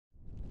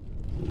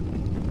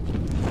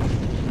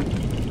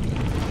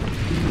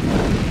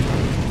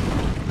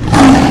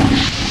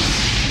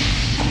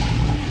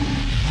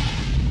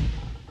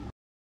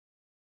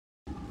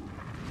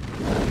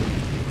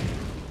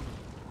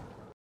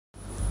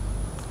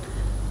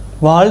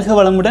வாழ்க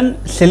வளமுடன்.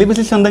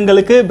 செலிபசி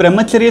சொந்தங்களுக்கு,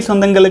 பிரம்மச்சரிய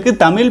சொந்தங்களுக்கு,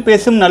 தமிழ்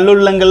பேசும்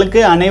நல்லுள்ளங்களுக்கு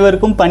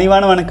அனைவருக்கும்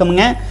பணிவான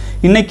வணக்கம்ங்க.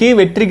 இன்னைக்கு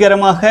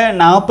வெற்றிகரமாக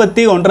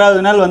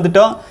 41வது நாள்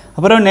வந்துட்டோம்.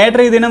 அப்புறம்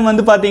நேற்றைய தினம்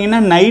வந்து பார்த்தீங்கன்னா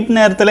நைட்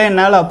நேரத்தில்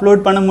என்னால்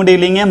அப்லோட் பண்ண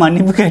முடியலைங்க,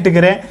 மன்னிப்பு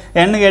கேட்டுக்கிறேன்.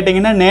 என்ன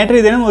கேட்டிங்கன்னா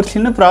நேற்றைய தினம் ஒரு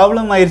சின்ன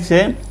ப்ராப்ளம்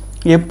ஆயிடுச்சு.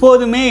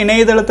 எப்போதுமே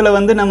இணையதளத்தில்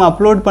வந்து நம்ம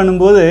அப்லோட்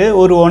பண்ணும்போது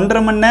ஒரு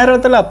 1.5 மணி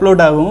நேரத்தில்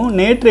அப்லோட் ஆகும்.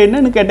 நேற்று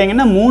என்னென்னு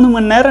கேட்டிங்கன்னா 3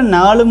 மணி நேரம்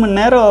 4 மணி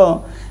நேரம்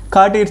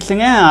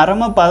காட்டிடுச்சுங்க.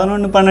 அறமாக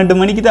 11-12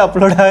 மணிக்கு தான்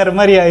அப்லோட் ஆகிற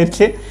மாதிரி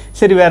ஆயிடுச்சு.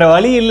 சரி, வேறு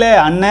வழி இல்லை,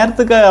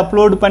 அந்நேரத்துக்கு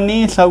அப்லோட் பண்ணி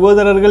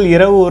சகோதரர்கள்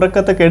இரவு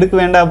உறக்கத்தை கெடுக்க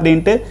வேண்டாம்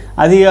அப்படின்ட்டு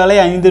அதிகாலை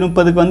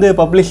 5:30க்கு வந்து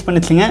பப்ளிஷ்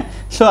பண்ணிச்சுங்க.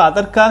 ஸோ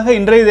அதற்காக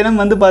இன்றைய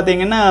தினம் வந்து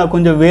பார்த்திங்கன்னா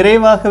கொஞ்சம்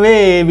விரைவாகவே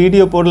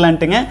வீடியோ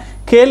போடலான்ட்டுங்க.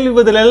 கேள்வி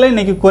பதிலெல்லாம்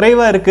இன்றைக்கி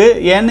குறைவாக இருக்குது.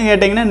 ஏன்னு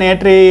கேட்டிங்கன்னா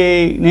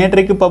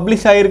நேற்றைக்கு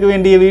பப்ளிஷ் ஆகிருக்க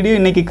வேண்டிய வீடியோ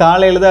இன்றைக்கி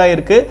காலையில் தான்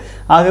ஆகிருக்கு.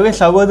 ஆகவே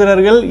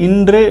சகோதரர்கள்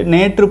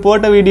நேற்று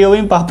போட்ட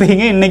வீடியோவையும்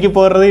பார்ப்பீங்க, இன்றைக்கி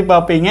போடுறதையும்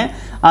பார்ப்பீங்க.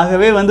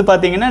 ஆகவே வந்து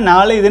பார்த்திங்கன்னா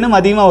நாளைய தினம்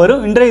அதிகமாக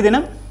வரும். இன்றைய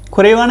தினம்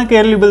குறைவான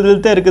கேள்வி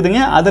பதில் தான்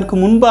இருக்குதுங்க. அதற்கு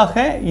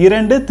முன்பாக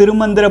 2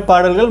 திருமந்திர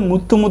பாடல்கள்,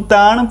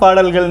 முத்தான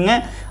பாடல்கள்ங்க.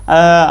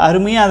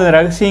 அருமையாக அந்த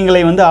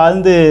ரகசியங்களை வந்து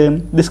ஆழ்ந்து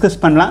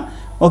டிஸ்கஸ் பண்ணலாம்.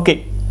 ஓகே,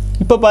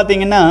 இப்போ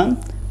பார்த்திங்கன்னா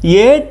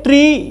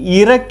ஏற்றி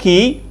இறக்கி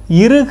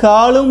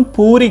இருகாலும்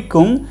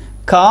பூரிக்கும்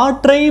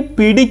காற்றை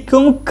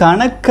பிடிக்கும்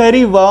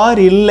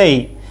கணக்கறிவார் இல்லை,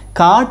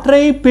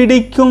 காற்றை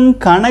பிடிக்கும்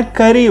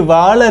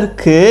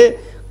கணக்கறிவாளர்க்கு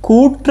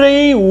கூற்றை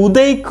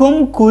உதைக்கும்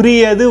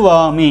குறியது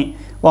வாமி.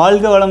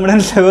 வாழ்க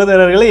வளமுடன்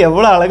சகோதரர்களை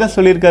எவ்வளோ அழகாக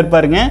சொல்லியிருக்கார்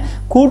பாருங்க.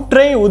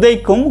 கூற்றை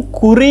உதைக்கும்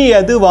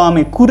குறியது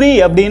வாமி. குறி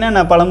அப்படின்னா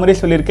நான் பலமுறை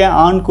சொல்லியிருக்கேன்,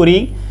 ஆண் குறி,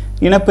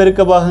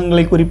 இனப்பெருக்க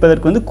பாகங்களை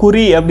குறிப்பதற்கு வந்து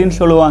குறி அப்படின்னு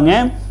சொல்லுவாங்க.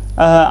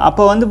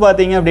 அப்போ வந்து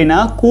பார்த்தீங்க அப்படின்னா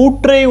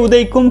கூற்றை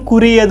உதைக்கும்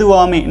குறியது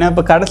வாமி. நான்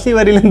இப்போ கடைசி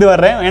வரியிலேருந்து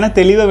வர்றேன், ஏன்னா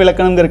தெளிவாக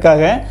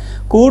விளக்கணுங்கிறதுக்காக.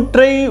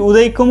 கூற்றை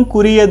உதைக்கும்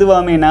குறியது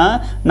வாமினா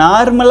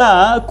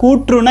நார்மலாக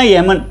கூற்றுனா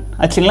யமன்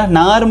ஆச்சுங்களா.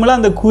 நார்மலாக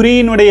அந்த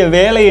குறியினுடைய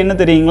வேலை என்ன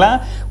தெரியுங்களா,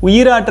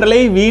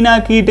 உயிராற்றலை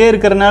வீணாக்கிட்டே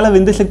இருக்கிறனால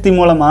விந்து சக்தி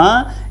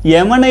மூலமாக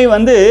யமனை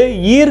வந்து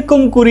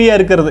ஈர்க்கும் குறியாக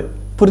இருக்கிறது.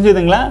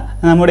 புரிஞ்சுதுங்களா?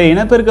 நம்முடைய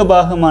இனப்பெருக்க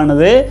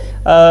பாகமானது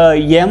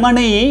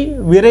யமனை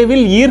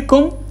விரைவில்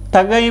ஈர்க்கும்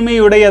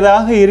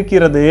தகைமையுடையதாக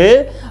இருக்கிறது.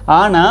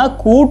 ஆனால்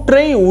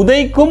கூற்றை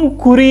உதைக்கும்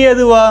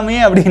குறியதுவாமே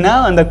அப்படின்னா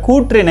அந்த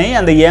கூற்றினை,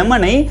 அந்த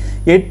யமனை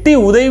எட்டி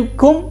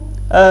உதைக்கும்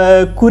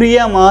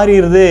குறியாக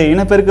மாறிடுது.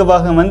 இனப்பெருக்க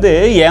பாகம் வந்து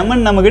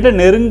யமன் நம்மக்கிட்ட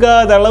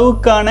நெருங்காத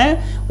அளவுக்கான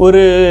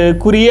ஒரு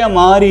குறியாக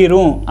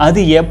மாறிடும்.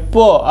 அது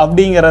எப்போ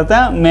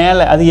அப்படிங்கிறத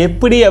மேலே, அது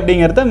எப்படி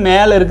அப்படிங்கிறத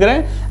மேலே இருக்கிற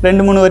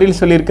 2-3 வரியில்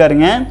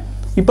சொல்லியிருக்காருங்க.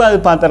 இப்போ அது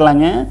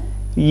பார்த்துடலாங்க.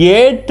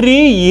 ஏற்றி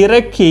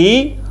இறக்கி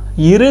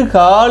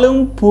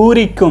இருகாலும்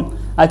பூரிக்கும்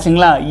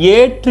ஆச்சுங்களா.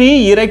 ஏற்றி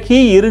இறக்கி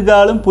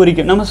இருகாலும்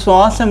பூரிக்கும். நம்ம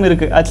சுவாசம்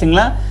இருக்குது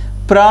ஆச்சுங்களா,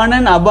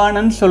 பிராணன்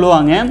அபானன்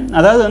சொல்லுவாங்க.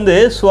 அதாவது வந்து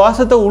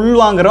சுவாசத்தை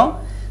உள்வாங்கிறோம்,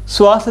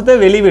 சுவாசத்தை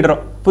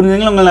வெளிவிடுறோம்.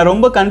 புரிஞ்சுங்களா? உங்களை நான்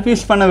ரொம்ப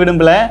கன்ஃபியூஸ் பண்ண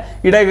விரும்பலை.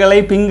 இடகலை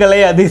பிங்கலை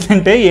அது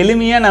இதுன்ட்டு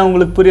எளிமையாக நான்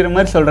உங்களுக்கு புரிகிற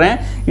மாதிரி சொல்கிறேன்.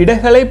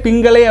 இடகலை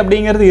பிங்கலை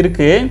அப்படிங்கிறது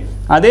இருக்குது.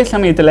 அதே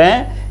சமயத்தில்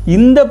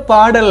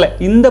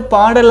இந்த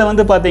பாடலில்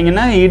வந்து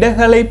பார்த்திங்கன்னா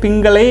இடகலை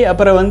பிங்கலை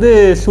அப்புறம் வந்து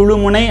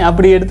சுழுமுனை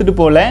அப்படி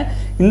எடுத்துகிட்டு போல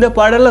இந்த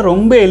பாடலில்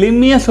ரொம்ப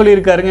எளிமையாக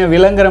சொல்லியிருக்காருங்க,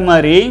 விளங்குற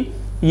மாதிரி.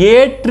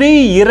 ஏற்றி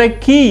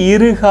இறக்கி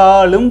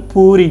இருகாலும்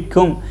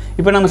பூரிக்கும்.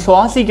 இப்போ நம்ம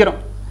சுவாசிக்கிறோம்,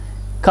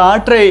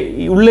 காற்றை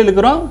உள்ளே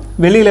இழுக்கிறோம்,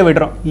 வெளியில்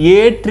விடுறோம்.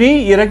 ஏற்றி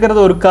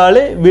இறக்கிறது ஒரு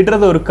கால்,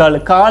 விடுறது ஒரு கால்.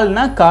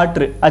 கால்னா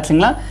காற்று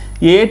ஆச்சுங்களா.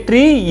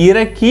 ஏற்றி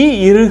இறக்கி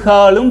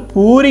இருகாலும்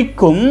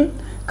பூரிக்கும்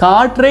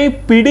காற்றை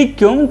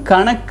பிடிக்கும்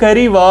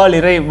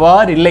கணக்கறிவாளிரை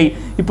வார் இல்லை.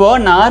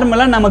 இப்போது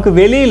நார்மலாக நமக்கு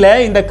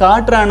வெளியில் இந்த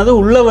காற்றானது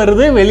உள்ளே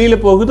வருது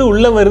வெளியில் போகுது,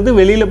 உள்ளே வருது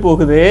வெளியில்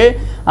போகுது.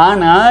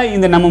 ஆனால்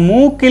இந்த நம்ம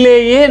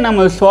மூக்கிலேயே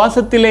நம்ம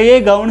சுவாசத்திலேயே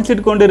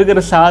கவனிச்சுட்டு கொண்டு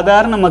இருக்கிற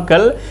சாதாரண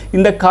மக்கள்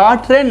இந்த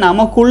காற்றை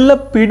நமக்குள்ளே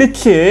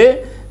பிடிச்சு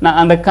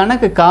அந்த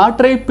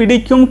காற்றை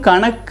பிடிக்கும்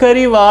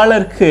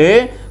கணக்கறிவாளர்க்கு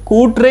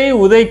கூற்றை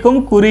உதைக்கும்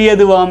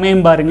குறியதுவாமே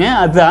பாருங்க.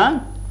 அதுதான்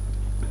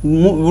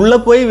உள்ளே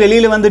போய்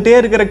வெளியில் வந்துட்டே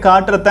இருக்கிற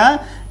காற்றை தான்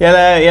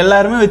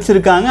எல்லாருமே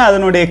வச்சுருக்காங்க,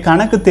 அதனுடைய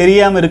கணக்கு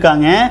தெரியாமல்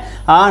இருக்காங்க.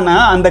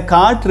 ஆனால் அந்த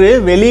காற்று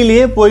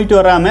வெளியிலேயே போயிட்டு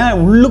வராமல்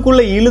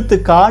உள்ளுக்குள்ளே இழுத்து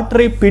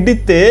காற்றை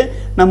பிடித்து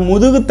நம்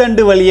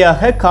முதுகுத்தண்டு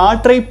வழியாக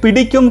காற்றை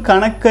பிடிக்கும்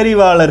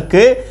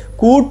கணக்கறிவாளருக்கு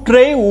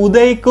கூற்றை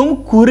உதைக்கும்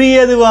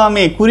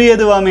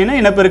குறியதுவாமேனா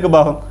இனப்பெருக்க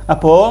பாகம்.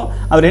 அப்போது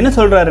அவர் என்ன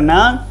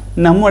சொல்கிறாருன்னா,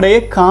 நம்முடைய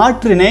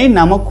காற்றினை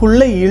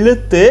நமக்குள்ளே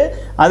இழுத்து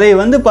அதை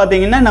வந்து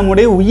பார்த்திங்கன்னா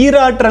நம்முடைய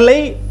உயிராற்றலை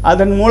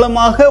அதன்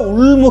மூலமாக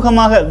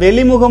உள்முகமாக,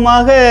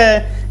 வெளிமுகமாக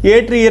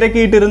ஏற்றி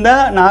இறக்கிட்டு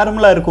இருந்தால்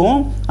நார்மலாக இருக்கும்.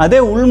 அதே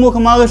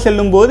உள்முகமாக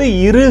செல்லும்போது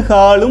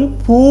இருகாலும்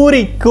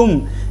பூரிக்கும்.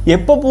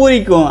 எப்போ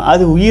பூரிக்கும்?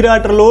 அது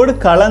உயிராற்றலோடு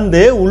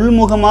கலந்து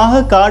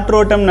உள்முகமாக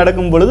காற்றோட்டம்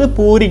நடக்கும் பொழுது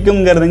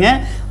பூரிக்குங்கிறதுங்க.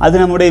 அது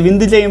நம்முடைய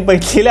விந்து ஜெயம்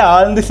பயிற்சியில்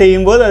ஆழ்ந்து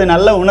செய்யும்போது அது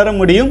நல்லா உணர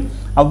முடியும்.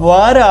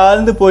 அவ்வாறு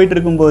ஆழ்ந்து போயிட்டு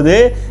இருக்கும்போது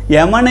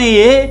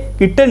யமனையே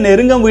கிட்ட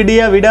நெருங்க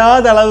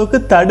விடாத அளவுக்கு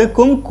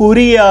தடுக்கும்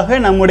குறியாக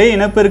நம்முடைய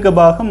இனப்பெருக்க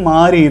பாகம்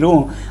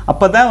மாறிடும்.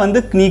 அப்போ தான் வந்து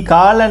நீ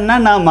காலன்னா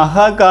நான்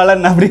மகா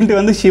காலன் அப்படின்ட்டு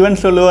வந்து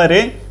சிவன் சொல்லுவார்.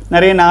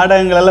 நிறைய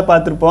நாடகங்களெல்லாம்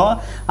பார்த்துருப்போம்.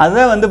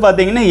 அதான் வந்து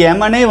பார்த்திங்கன்னா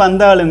யமனே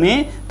வந்தாலுமே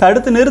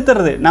தடுத்து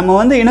நிறுத்துறது. நம்ம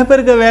வந்து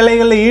இனப்பெருக்க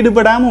வேலைகளில்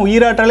ஈடுபடாமல்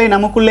உயிராற்றலை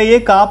நமக்குள்ளேயே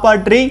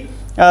காப்பாற்றி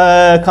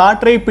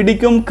காற்றை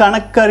பிடிக்கும்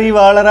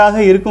கணக்கறிவாளராக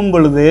இருக்கும்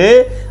பொழுது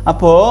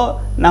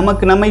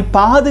அப்போது நம்மை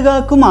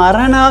பாதுகாக்கும்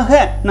அரணாக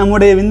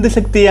நம்முடைய விந்து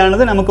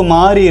சக்தியானது நமக்கு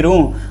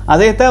மாறிடும்.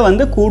 அதைத்தான்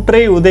வந்து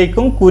கூற்றை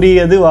உதைக்கும்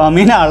குறியது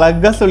வாமின்னு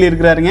அழகாக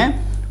சொல்லியிருக்கிறாருங்க.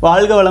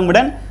 வாழ்க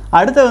வளமுடன்.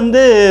 அடுத்து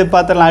வந்து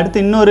பார்த்துடலாம்.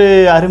 அடுத்து இன்னொரு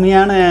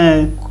அருமையான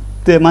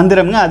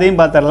மந்திரம்ங்க,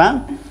 அதையும் பார்த்துடலாம்.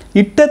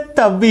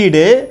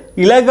 இட்டத்தவ்வீடு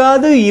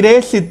இலகாது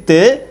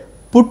இரேசித்து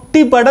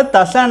புட்டிபட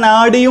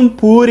தசநாடியும்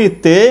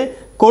பூரித்து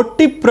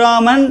கொட்டி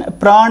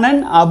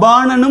பிராணன்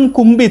அபானனும்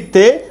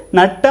கும்பித்து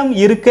நட்டம்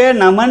இருக்க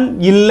நமன்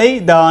இல்லை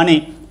தானே.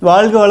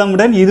 வாழ்க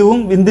வளமுடன்.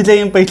 இதுவும் விந்து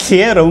ஜெயம்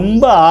பயிற்சியை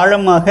ரொம்ப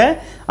ஆழமாக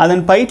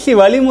அதன் பயிற்சி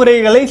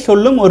வழிமுறைகளை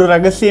சொல்லும் ஒரு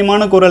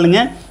ரகசியமான குரலுங்க.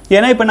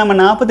 ஏன்னா இப்போ நம்ம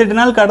 48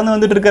 நாள் கடந்து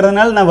வந்துட்டு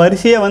இருக்கிறதுனால நான்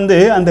வரிசையாக வந்து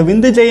அந்த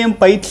விந்து ஜெயம்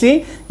பயிற்சி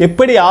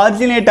எப்படி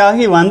ஆரிஜினேட்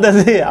ஆகி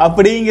வந்தது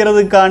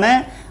அப்படிங்கிறதுக்கான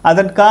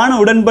அதற்கான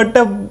உடன்பட்ட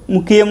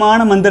முக்கியமான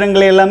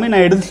மந்திரங்களை எல்லாமே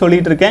நான் எடுத்து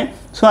சொல்லிகிட்டு இருக்கேன்.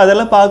 ஸோ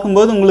அதெல்லாம்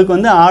பார்க்கும்போது உங்களுக்கு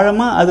வந்து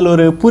ஆழமாக அதில்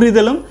ஒரு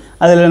புரிதலும்,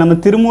 அதில் நம்ம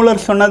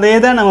திருமூலர் சொன்னதே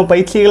தான் நம்ம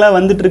பயிற்சிகளாக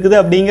வந்துட்டு இருக்குது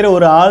அப்படிங்கிற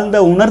ஒரு ஆழ்ந்த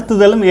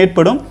உணர்த்துதலும்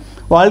ஏற்படும்.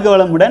 வாழ்க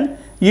வளமுடன்.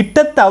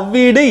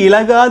 இட்டத்தவ்வீடு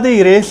இலகாது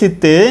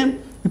இரேசித்து,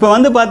 இப்போ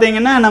வந்து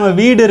பார்த்திங்கன்னா நம்ம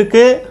வீடு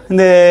இருக்குது,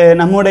 இந்த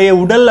நம்முடைய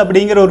உடல்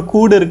அப்படிங்கிற ஒரு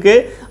கூடு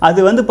இருக்குது, அது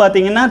வந்து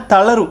பார்த்திங்கன்னா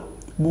தளரும்.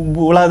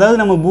 அதாவது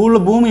நம்ம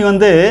பூமி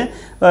வந்து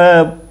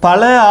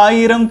பல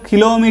 1000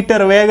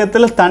 கிலோமீட்டர்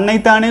வேகத்தில்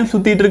தன்னைத்தானே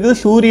சுற்றிட்டு இருக்குது,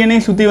 சூரியனே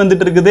சுற்றி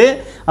வந்துட்டு இருக்குது.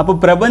 அப்போ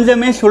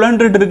பிரபஞ்சமே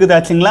சுழன்றுட்டு இருக்குது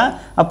ஆச்சுங்களா.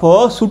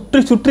 அப்போது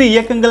சுற்றி சுற்றி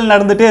இயக்கங்கள்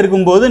நடந்துகிட்டே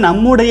இருக்கும்போது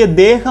நம்முடைய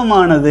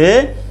தேகமானது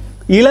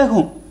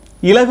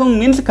இலகும்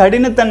மீன்ஸ்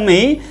கடினத்தன்மை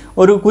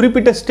ஒரு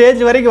குறிப்பிட்ட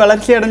ஸ்டேஜ் வரைக்கும்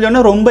வளர்ச்சி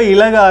அடைஞ்சோன்னா ரொம்ப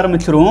இலக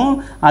ஆரம்பிச்சிரும்.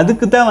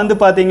 அதுக்கு தான் வந்து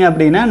பார்த்திங்க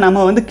அப்படின்னா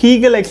நம்ம வந்து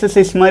கீகல்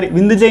எக்ஸசைஸ் மாதிரி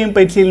விந்து ஜெயம்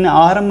பயிற்சியின்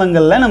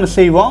ஆரம்பங்களில் நம்ம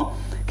செய்வோம்.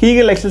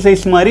 கீகல்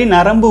எக்ஸசைஸ் மாதிரி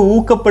நரம்பு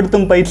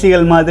ஊக்கப்படுத்தும்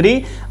பயிற்சிகள் மாதிரி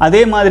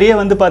அதே மாதிரியே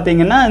வந்து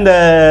பார்த்திங்கன்னா இந்த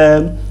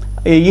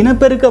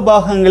இனப்பெருக்க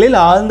பாகங்களில்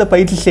ஆழ்ந்த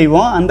பயிற்சி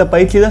செய்வோம். அந்த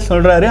பயிற்சி தான்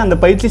சொல்கிறாரு. அந்த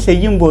பயிற்சி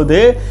செய்யும்போது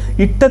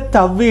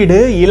இட்டத்தவ்வீடு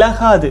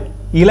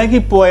இலகி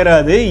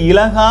போயிடாது,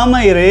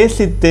 இலகாமல்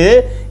ரேசித்து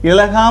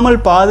இலகாமல்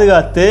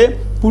பாதுகாத்து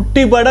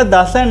புட்டிபட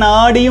தச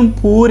நாடியும்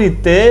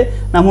பூரித்து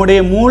நம்முடைய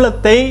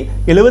மூலத்தை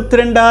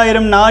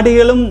 72,000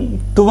 நாடிகளும்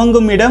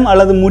துவங்கும் இடம்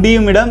அல்லது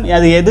முடியும் இடம்,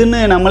 அது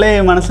எதுன்னு நம்மளே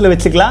மனசில்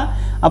வச்சுக்கலாம்.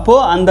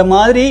 அப்போது அந்த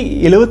மாதிரி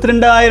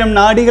 72,000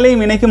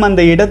 நாடிகளையும் இணைக்கும்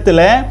அந்த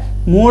இடத்துல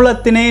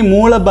மூலத்தினை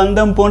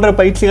மூலபந்தம் போன்ற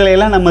பயிற்சிகளை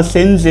எல்லாம் நம்ம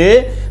செஞ்சு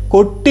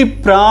கொட்டி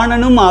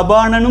பிராணனும்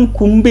அபானனும்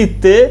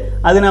கும்பித்து,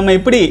 அது நம்ம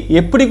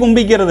எப்படி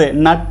கும்பிக்கிறது,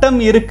 நட்டம்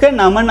இருக்க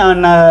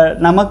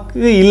நமக்கு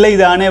இல்லை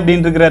தானே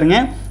அப்படின்னு இருக்கிறாருங்க.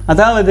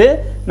 அதாவது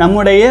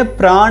நம்முடைய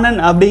பிராணன்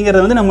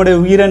அப்படிங்கிறது வந்து நம்முடைய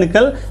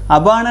உயிரணுக்கள்,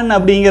 அபானன்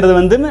அப்படிங்கிறது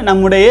வந்து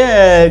நம்முடைய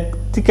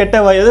கெட்ட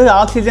வயது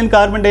ஆக்சிஜன்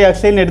கார்பன் டை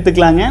ஆக்சைடுன்னு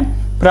எடுத்துக்கலாங்க.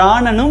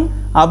 பிராணனும்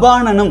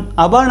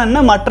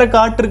அபானன்னா மற்ற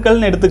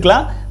காற்றுக்கள்னு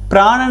எடுத்துக்கலாம்.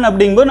 பிராணன்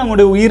அப்படிங்கும்போது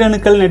நம்முடைய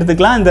உயிரணுக்கள்னு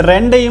எடுத்துக்கலாம். இந்த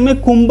ரெண்டையுமே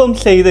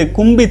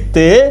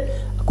கும்பித்து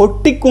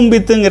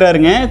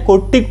கும்பித்துங்கிறாருங்க.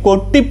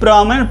 கொட்டி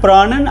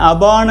பிராணன்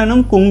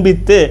அபானனும்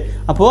கும்பித்து.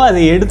 அப்போது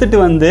அதை எடுத்துகிட்டு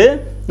வந்து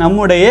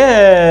நம்முடைய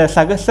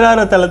சகசிரார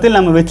தலத்தில்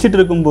நம்ம வச்சுட்டு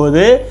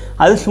இருக்கும்போது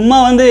அது சும்மா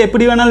வந்து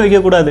எப்படி வேணாலும்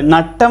வைக்கக்கூடாது.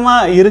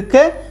 நட்டமாக இருக்க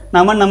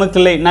நமக்கு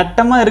இல்லை.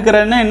 நட்டமாக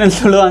இருக்கிறன்னா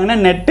என்னென்னு சொல்லுவாங்கன்னா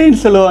நெட்டைன்னு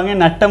சொல்லுவாங்க,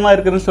 நட்டமாக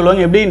இருக்கிறன்னு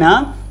சொல்லுவாங்க. எப்படின்னா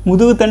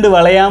முதுகுத்தண்டு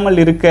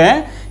வளையாமல் இருக்க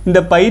இந்த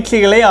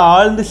பயிற்சிகளை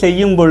ஆழ்ந்து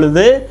செய்யும்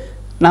பொழுது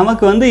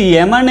நமக்கு வந்து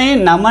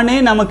நமனே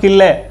நமக்கு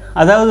இல்லை.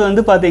 அதாவது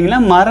வந்து பார்த்திங்கன்னா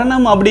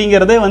மரணம்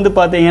அப்படிங்கிறதே வந்து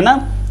பார்த்திங்கன்னா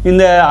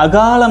இந்த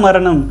அகால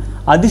மரணம்,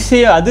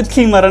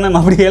 அதிர்ச்சி மரணம்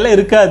அப்படியெல்லாம்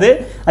இருக்காது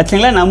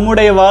ஆச்சுங்களா.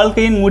 நம்முடைய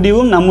வாழ்க்கையின்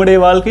முடிவும் நம்முடைய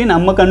வாழ்க்கையும்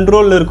நம்ம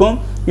கண்ட்ரோலில் இருக்கும்.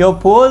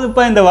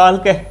 போதுப்பா இந்த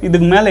வாழ்க்கை,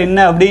 இதுக்கு மேலே என்ன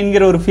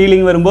அப்படிங்கிற ஒரு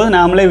ஃபீலிங் வரும்போது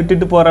நாமளே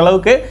விட்டுட்டு போகிற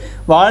அளவுக்கு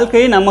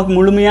வாழ்க்கை நமக்கு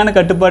முழுமையான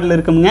கட்டுப்பாட்டில்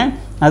இருக்குங்க.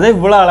 அதை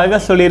இவ்வளோ அழகாக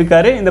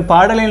சொல்லியிருக்காரு. இந்த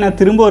பாடலை நான்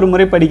திரும்ப ஒரு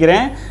முறை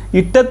படிக்கிறேன்.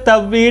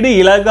 இட்டத்தவ்வீடு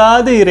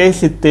இலகாது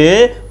இரேசித்து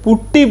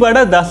புட்டிபட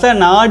தச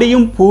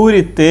நாடியும்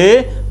பூரித்து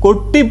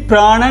கொட்டி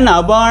பிராணன்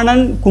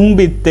அபானன்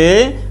கும்பித்து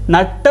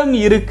நட்டம்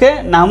இருக்க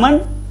நமன்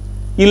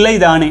இல்லை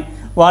தானே.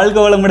 வாழ்க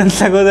வளமுடன்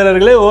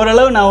சகோதரர்களே.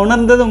 ஓரளவு நான்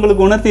உணர்ந்தது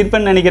உங்களுக்கு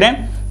உணர்த்தியிருப்பேன்னு நினைக்கிறேன்.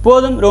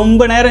 போதும்,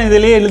 ரொம்ப நேரம்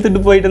இதிலேயே இழுத்துட்டு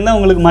போயிட்டு இருந்தால்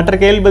உங்களுக்கு மற்ற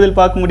கேள்வி பதில்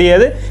பார்க்க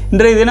முடியாது.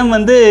 இன்றைய தினம்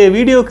வந்து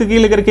வீடியோவுக்கு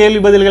கீழே இருக்கிற கேள்வி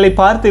பதில்களை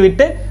பார்த்து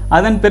விட்டு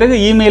அதன் பிறகு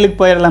இமெயிலுக்கு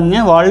போயிடலாமுங்க.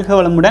 வாழ்க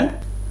வளமுடன்.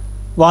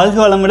 வாழ்க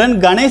வளமுடன்.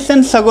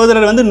 கணேசன்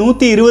சகோதரர் வந்து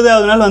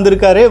 120வது நாள்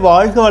வந்திருக்காரு.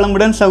 வாழ்க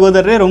வளமுடன்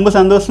சகோதரரே, ரொம்ப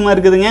சந்தோஷமாக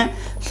இருக்குதுங்க.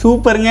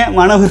 சூப்பருங்க,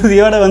 மன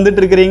உறுதியோடு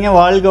வந்துட்டு இருக்கிறீங்க.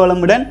 வாழ்க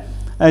வளமுடன்.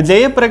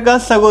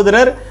 ஜெயபிரகாஷ்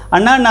சகோதரர்,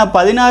 அண்ணா நான்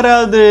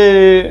 16வது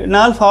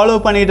நாள் ஃபாலோ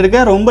பண்ணிகிட்டு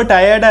இருக்கேன், ரொம்ப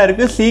டயர்டாக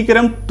இருக்குது,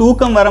 சீக்கிரம்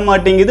தூக்கம் வர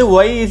மாட்டேங்குது,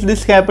 ஒய் இஸ்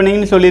திஸ்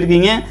ஹேப்பனிங்னு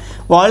சொல்லியிருக்கீங்க.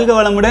 வாழ்க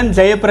வளமுடன்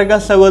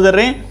ஜெயபிரகாஷ்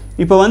சகோதரரே.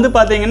 இப்போ வந்து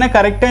பார்த்தீங்கன்னா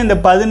கரெக்டாக இந்த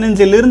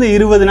 15லிருந்து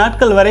 20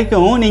 நாட்கள்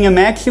வரைக்கும் நீங்கள்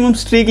மேக்ஸிமம்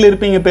ஸ்ட்ரீக்கில்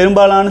இருப்பீங்க.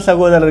 பெரும்பாலான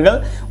சகோதரர்கள்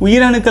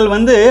உயிரணுக்கள்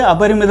வந்து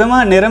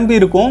அபரிமிதமாக நிரம்பி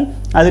இருக்கும்,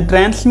 அது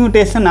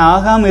டிரான்ஸ்மியூட்டேஷன்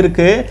ஆகாமல்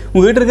இருக்குது.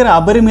 உங்கள்கிட்ட இருக்கிற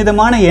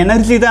அபரிமிதமான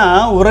எனர்ஜி தான்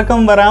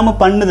உறக்கம் வராமல்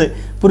பண்ணுது.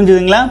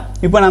 புரிஞ்சுதுங்களா?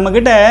 இப்போ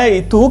நம்மக்கிட்ட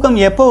தூக்கம்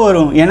எப்போ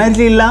வரும்?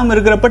 எனர்ஜி இல்லாமல்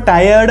இருக்கிறப்ப,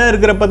 டயர்டாக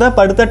இருக்கிறப்ப தான்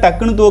படுத்தா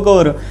டக்குன்னு தூக்கம்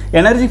வரும்.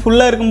 எனர்ஜி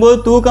ஃபுல்லாக இருக்கும்போது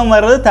தூக்கம்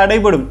வர்றது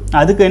தடைப்படும்.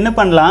 அதுக்கு என்ன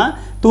பண்ணலாம்?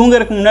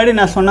 தூங்குறதுக்கு முன்னாடி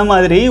நான் சொன்ன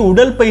மாதிரி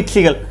உடல்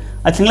பயிற்சிகள்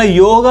ஆச்சுங்களா,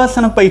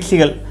 யோகாசன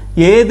பயிற்சிகள்,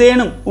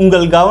 ஏதேனும்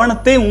உங்கள்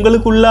கவனத்தை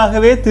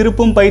உங்களுக்குள்ளாகவே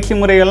திருப்பும் பயிற்சி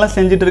முறைகள்லாம்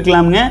செஞ்சுட்டு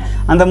இருக்கலாமுங்க.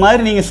 அந்த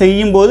மாதிரி நீங்கள்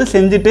செய்யும்போது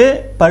செஞ்சுட்டு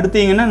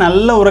படுத்தீங்கன்னா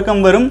நல்ல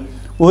உறக்கம் வரும்.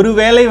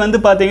 ஒருவேளை வந்து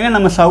பார்த்தீங்கன்னா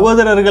நம்ம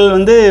சகோதரர்கள்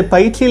வந்து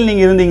பயிற்சியில்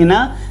நீங்கள்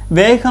இருந்தீங்கன்னா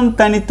வேகம்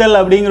தணித்தல்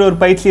அப்படிங்கிற ஒரு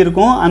பயிற்சி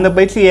இருக்கும். அந்த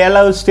பயிற்சி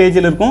 7வது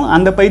ஸ்டேஜில் இருக்கும்.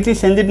 அந்த பயிற்சி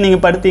செஞ்சுட்டு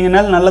நீங்கள்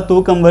படுத்தீங்கன்னா நல்ல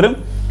தூக்கம் வரும்.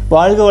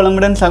 வாழ்க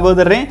வளமுடன்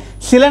சகோதரரே.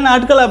 சில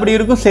நாட்கள் அப்படி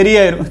இருக்கும்,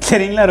 சரியாயிரும்.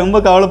 சரிங்களா? ரொம்ப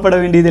கவலைப்பட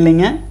வேண்டியது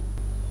இல்லைங்க.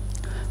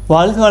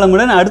 வாழ்க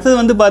வளமுடன். அடுத்தது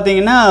வந்து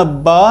பார்த்தீங்கன்னா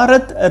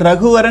பாரத்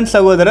ரகுவரன்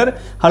சகோதரர்.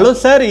 ஹலோ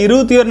சார்,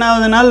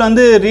 21வது நாள்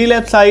வந்து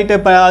ரீலாப்ஸ்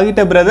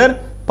ஆகிட்ட பிரதர்.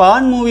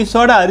 பான்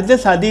மூவிஸோட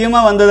அர்ஜஸ்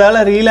அதிகமாக வந்ததால்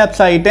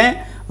ரீலாப்ஸ் ஆகிட்டேன்.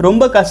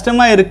 ரொம்ப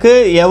கஷ்டமாக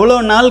இருக்குது. எவ்வளோ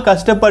நாள்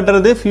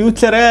கஷ்டப்படுறது,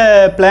 ஃப்யூச்சரை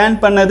பிளான்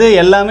பண்ணது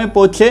எல்லாமே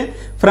போச்சு.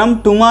 From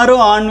tomorrow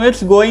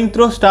onwards going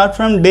through start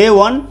from day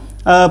 1.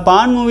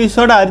 Porn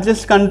மூவிஸோட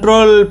adjust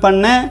control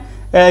பண்ண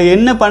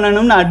என்ன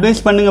பண்ணணும்னு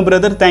அட்வைஸ் பண்ணுங்கள்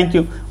பிரதர்,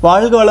 தேங்க்யூ.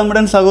 வாழ்க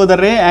வளமுடன்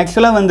சகோதரரே.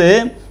 ஆக்சுவலாக வந்து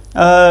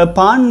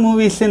பான்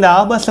மூவிஸ், இந்த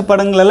ஆபாச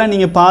படங்களெல்லாம்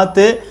நீங்கள்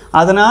பார்த்து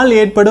அதனால்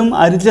ஏற்படும்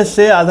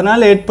அர்ஜஸ்ஸு,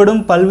 அதனால் ஏற்படும்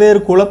பல்வேறு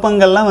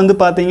குழப்பங்கள்லாம் வந்து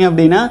பார்த்தீங்க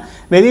அப்படின்னா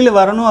வெளியில்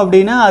வரணும்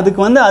அப்படின்னா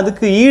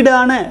அதுக்கு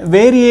ஈடான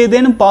வேறு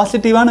ஏதேனும்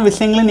பாசிட்டிவான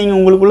விஷயங்களை நீங்கள்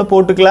உங்களுக்குள்ளே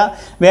போட்டுக்கலாம்.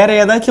 வேறு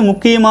ஏதாச்சும்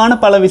முக்கியமான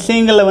பல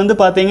விஷயங்களில் வந்து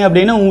பார்த்தீங்க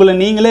அப்படின்னா உங்களை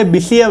நீங்களே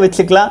பிஸியாக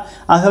வச்சுக்கலாம்.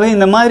 ஆகவே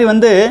இந்த மாதிரி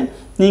வந்து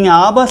நீங்கள்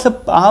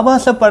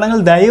ஆபாச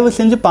படங்கள் தயவு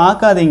செஞ்சு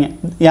பார்க்காதீங்க.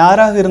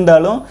 யாராக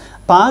இருந்தாலும்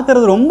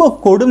பார்க்குறது ரொம்ப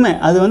கொடுமை,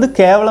 அது வந்து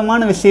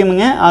கேவலமான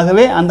விஷயமுங்க.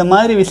 ஆகவே அந்த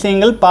மாதிரி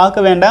விஷயங்கள்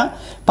பார்க்க வேண்டாம்.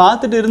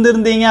 பார்த்துட்டு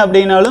இருந்திருந்தீங்க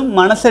அப்படின்னாலும்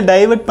மனசை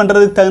டைவெர்ட்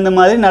பண்ணுறதுக்கு தகுந்த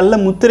மாதிரி நல்ல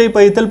முத்திரை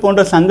பதித்தல்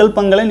போன்ற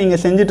சங்கல்பங்களை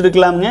நீங்கள் செஞ்சுட்டு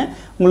இருக்கலாமுங்க.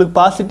 உங்களுக்கு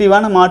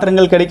பாசிட்டிவான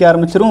மாற்றங்கள் கிடைக்க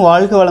ஆரம்பிச்சிடும்.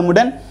 வாழ்க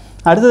வளமுடன்.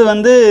 அடுத்தது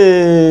வந்து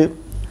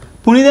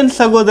புனிதன்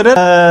சகோதரர்,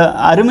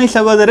 அருமை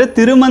சகோதரர்,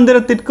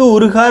 திருமந்திரத்திற்கு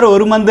உருகார்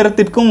ஒரு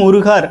மந்திரத்திற்கும்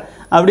உருகார்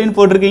அப்படின்னு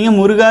போட்டிருக்கீங்க.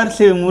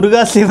 முருகா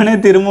சிவனே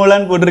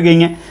திருமூலான்னு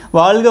போட்டிருக்கீங்க.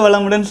 வாழ்க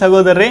வளமுடன்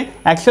சகோதரரே.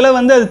 ஆக்சுவலாக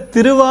வந்து அது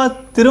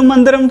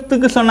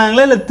திருமந்திரத்துக்கு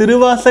சொன்னாங்களா இல்லை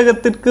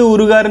திருவாசகத்திற்கு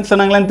உருகாருன்னு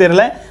சொன்னாங்களான்னு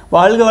தெரியல.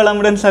 வாழ்க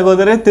வளமுடன்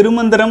சகோதரரே.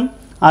 திருமந்திரம்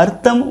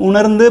அர்த்தம்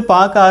உணர்ந்து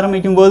பார்க்க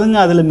ஆரம்பிக்கும் போதுங்க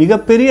அதில்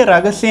மிகப்பெரிய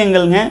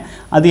ரகசியங்கள்ங்க.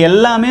 அது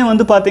எல்லாமே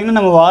வந்து பார்த்திங்கன்னா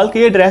நம்ம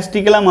வாழ்க்கையே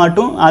டிராஸ்டிக்கலாக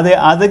மாட்டும்.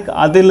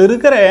 அதில்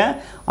இருக்கிற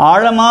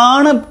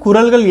ஆழமான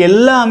குரல்கள்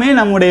எல்லாமே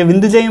நம்முடைய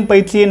விந்து ஜெயம்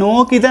பயிற்சியை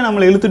நோக்கி தான்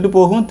நம்மளை இழுத்துட்டு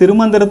போகும்.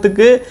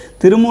 திருமந்திரத்துக்கு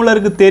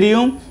திருமூலருக்கு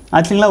தெரியும்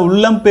ஆச்சுங்களா.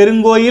 உள்ளம்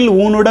பெருங்கோயில்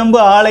ஊனுடம்பு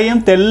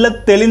ஆலயம் தெல்ல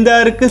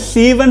தெளிந்தாருக்கு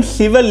சீவன்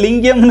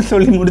சிவலிங்கம்னு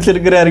சொல்லி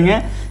முடிச்சிருக்கிறாருங்க.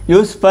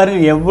 யோசிச்சு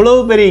பாருங்கள், எவ்வளோ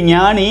பெரிய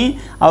ஞானி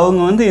அவங்க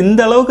வந்து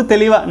இந்த அளவுக்கு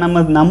தெளிவாக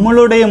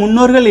நம்மளுடைய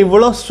முன்னோர்கள்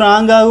இவ்வளோ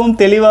ஸ்ட்ராங்காகவும்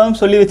தெளிவாகவும்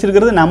சொல்லி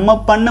வச்சுருக்கிறது நம்ம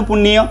பண்ண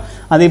புண்ணியம்.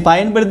 அதை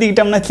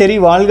பயன்படுத்திக்கிட்டோம்னா சரி.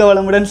 வாழ்க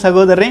வளமுடன்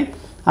சகோதரரே.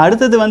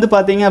 அடுத்தது வந்து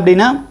பார்த்தீங்க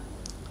அப்படின்னா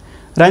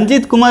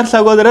ரஞ்சித் குமார்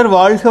சகோதரர்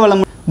வாழ்க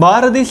வளமுடன்.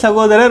 பாரதி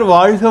சகோதரர்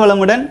வாழ்க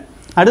வளமுடன்.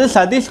 அடுத்து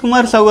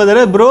சதீஷ்குமார்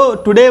சகோதரர், ப்ரோ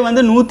டுடே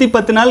வந்து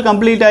 110 நாள்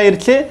கம்ப்ளீட்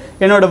ஆயிடுச்சு.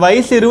 என்னோட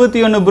வயசு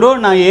 21 ப்ரோ.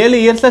 நான் 7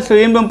 இயர்ஸாக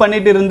சுயம்பம்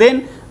பண்ணிட்டு இருந்தேன்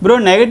ப்ரோ.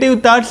 நெகட்டிவ்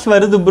தாட்ஸ்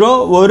வருது ப்ரோ,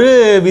 ஒரு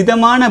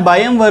விதமான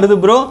பயம் வருது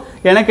ப்ரோ.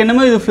 எனக்கு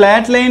என்னமோ இது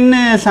ஃப்ளாட்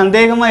லைன்னு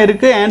சந்தேகமாக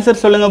இருக்குது.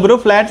 ஆன்சர் சொல்லுங்கள் ப்ரோ.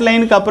 ஃப்ளாட்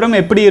லைனுக்கு அப்புறம்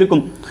எப்படி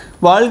இருக்கும்?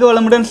 வாழ்க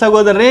வளமுடன்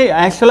சகோதரரே.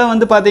 ஆக்சுவலாக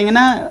வந்து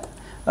பார்த்தீங்கன்னா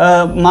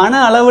மன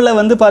அளவில்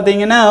வந்து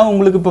பார்த்தீங்கன்னா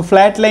உங்களுக்கு இப்போ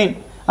ஃப்ளாட் லைன்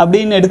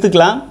அப்படின்னு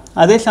எடுத்துக்கலாம்.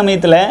 அதே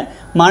சமயத்தில்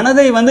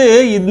மனதை வந்து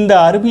இந்த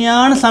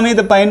அருமையான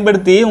சமயத்தை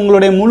பயன்படுத்தி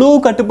உங்களுடைய முழு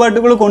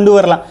கட்டுப்பாட்டுக்குள்ளே கொண்டு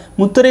வரலாம்.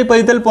 முத்திரை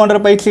பதித்தல் போன்ற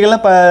பயிற்சிகளை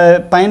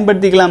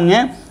பயன்படுத்திக்கலாமுங்க.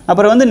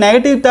 அப்புறம் வந்து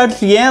நெகட்டிவ்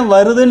தாட்ஸ் ஏன்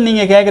வருதுன்னு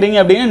நீங்கள் கேட்குறீங்க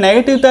அப்படின்னா,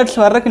 நெகட்டிவ் தாட்ஸ்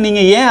வர்றதுக்கு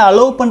நீங்கள் ஏன்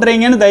அலோவ்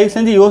பண்ணுறீங்கன்னு தயவு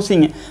செஞ்சு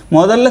யோசிங்க.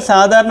 முதல்ல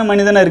சாதாரண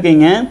மனிதனாக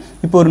இருக்கீங்க.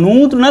 இப்போ ஒரு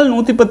 100 நாள்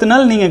 110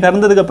 நாள் நீங்கள்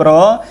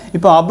கடந்ததுக்கப்புறம்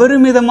இப்போ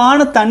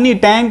அபரிமிதமான தண்ணி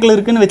டேங்கில்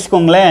இருக்குதுன்னு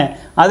வச்சுக்கோங்களேன்.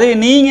 அதை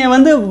நீங்கள்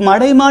வந்து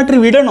மடைமாற்றி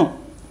விடணும்.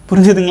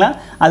 புரிஞ்சுதுங்களா?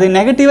 அதை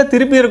நெகட்டிவாக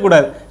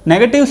திருப்பிடக்கூடாது.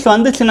 நெகட்டிவ்ஸ்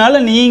வந்துச்சுனால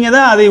நீங்கள்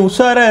தான் அதை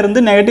உஷாராக இருந்து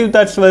நெகட்டிவ்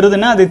தாட்ஸ்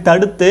வருதுன்னா அதை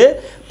தடுத்து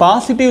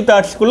பாசிட்டிவ்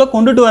தாட்ஸ்குள்ளே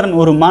கொண்டுட்டு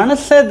வரணும். ஒரு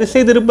மனசை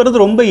திசை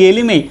திருப்புறது ரொம்ப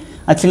எளிமை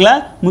ஆச்சுங்களா.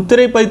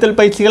 முத்திரை பதித்தல்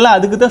பயிற்சிகள்லாம்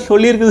அதுக்கு தான்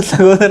சொல்லியிருக்குது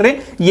சகோதரரே.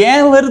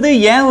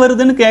 ஏன்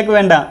வருதுன்னு கேட்க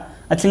வேண்டாம்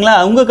ஆச்சுங்களா.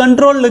 உங்கள்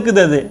கண்ட்ரோலில்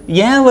இருக்குது. அது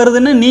ஏன்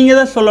வருதுன்னு நீங்கள்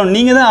தான் சொல்லணும்.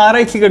 நீங்கள் தான்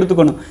ஆராய்ச்சிக்கு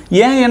எடுத்துக்கணும்.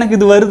 ஏன் எனக்கு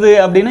இது வருது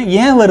அப்படின்னா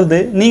ஏன் வருது?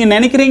 நீங்கள்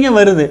நினைக்கிறீங்க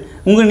வருது,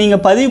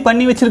 நீங்கள் பதிவு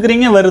பண்ணி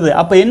வச்சுருக்கிறீங்க வருது.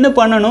 அப்போ என்ன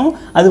பண்ணணும்?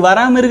 அது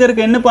வராமல்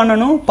இருக்கிறதுக்கு என்ன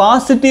பண்ணணும்?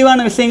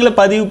 பாசிட்டிவான விஷயங்களை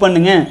பதிவு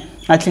பண்ணுங்க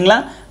ஆச்சுங்களா.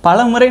 பல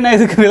முறை நான்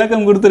இதுக்கு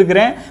விளக்கம்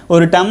கொடுத்துருக்குறேன்.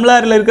 ஒரு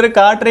டம்ளரில் இருக்கிற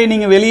காற்றை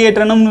நீங்கள்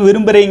வெளியேற்றணும்னு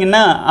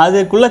விரும்புகிறீங்கன்னா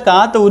அதுக்குள்ளே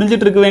காற்றை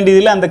உறிஞ்சிட்டு இருக்க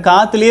வேண்டியதில்லை, அந்த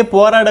காற்றுலேயே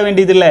போராட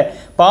வேண்டியதில்லை.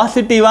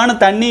 பாசிட்டிவான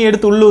தண்ணியை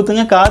எடுத்து உள்ளே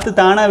ஊற்றுங்க, காற்று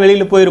தானாக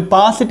வெளியில் போயிடும்.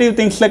 பாசிட்டிவ்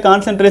திங்ஸில்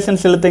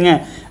கான்சன்ட்ரேஷன் செலுத்துங்க.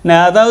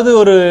 அதாவது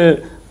ஒரு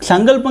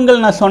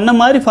சங்கல்பங்கள் நான் சொன்ன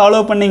மாதிரி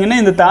ஃபாலோ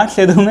பண்ணிங்கன்னா இந்த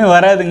தாட்ஸ் எதுவுமே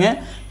வராதுங்க.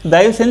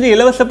 தயவு செஞ்சு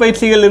இலவச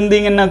பயிற்சிகள்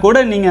இருந்தீங்கன்னா கூட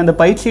நீங்கள் அந்த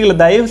பயிற்சிகளை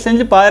தயவு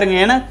செஞ்சு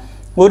பாருங்கள். ஏன்னா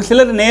ஒரு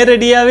சிலர்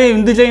நேரடியாகவே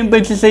விந்து ஜெயம்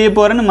பயிற்சி செய்ய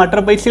போகிறேன்னு மற்ற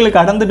பயிற்சிகளை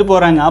கடந்துட்டு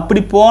போகிறாங்க.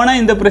 அப்படி போனால்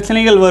இந்த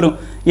பிரச்சனைகள் வரும்.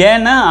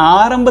 ஏன்னா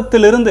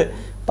ஆரம்பத்திலிருந்து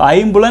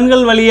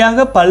ஐம்புலன்கள்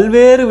வழியாக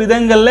பல்வேறு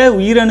விதங்களில்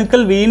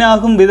உயிரணுக்கள்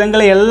வீணாகும்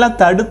விதங்களை எல்லாம்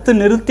தடுத்து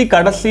நிறுத்தி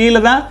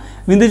கடைசியில் தான்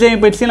விந்து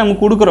ஜெயம் பயிற்சியை நம்ம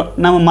கொடுக்குறோம்.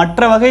 நம்ம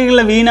மற்ற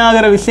வகைகளில்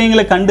வீணாகிற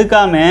விஷயங்களை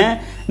கண்டுக்காமல்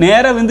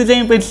நேராக விந்து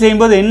ஜெயம் பயிற்சி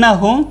செய்யும்போது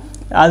என்னாகும்,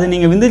 அது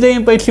நீங்கள் விந்து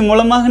ஜெயம் பயிற்சி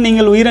மூலமாக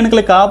நீங்கள்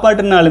உயிரணுக்களை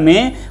காப்பாற்றினாலுமே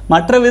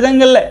மற்ற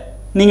விதங்களில்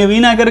நீங்கள்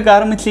வீணாக்கிறதுக்கு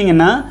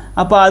ஆரம்பிச்சிங்கன்னா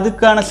அப்போ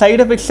அதுக்கான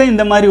சைடு எஃபெக்ட்ஸை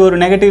இந்த மாதிரி ஒரு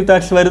நெகட்டிவ்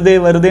தாட்ஸ்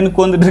வருதுன்னு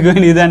கோந்துட்டு இருக்க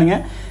வேண்டியதானுங்க.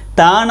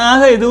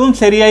 தானாக எதுவும்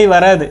சரியாகி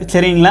வராது.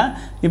 சரிங்களா?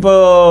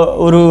 இப்போது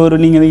ஒரு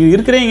நீங்கள்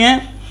இருக்கிறீங்க,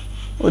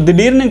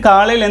 திடீர்னு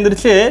காலையில்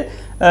எழுந்திரிச்சு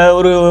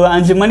ஒரு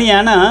 5 மணி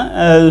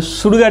ஆனால்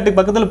சுடுகாட்டுக்கு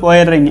பக்கத்தில்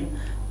போயிடுறீங்க.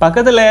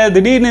 பக்கத்தில்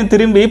திடீர்னு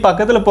திரும்பி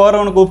பக்கத்தில்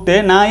போகிறவனை கூப்பிட்டு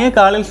நான் ஏன்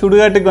காலையில்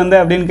சுடுகாட்டுக்கு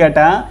வந்தேன் அப்படின்னு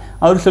கேட்டால்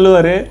அவர்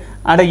சொல்லுவார்,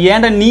 அட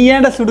ஏன்டா நீ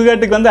ஏன்டா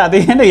சுடுகாட்டுக்கு வந்து அதை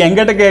ஏன்டா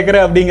எங்கிட்ட கேட்குற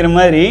அப்படிங்கிற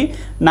மாதிரி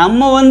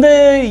நம்ம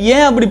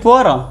ஏன் அப்படி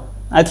போகிறோம்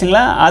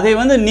ஆச்சுங்களா? அதை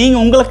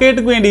நீங்கள் உங்களை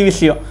கேட்டுக்க வேண்டிய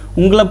விஷயம்.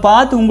 உங்களை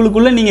பார்த்து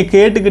உங்களுக்குள்ளே நீங்கள்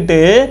கேட்டுக்கிட்டு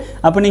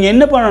அப்போ நீங்கள்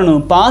என்ன பண்ணணும்,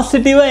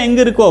 பாசிட்டிவாக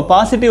எங்கே இருக்கோ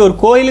பாசிட்டிவ் ஒரு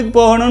கோயிலுக்கு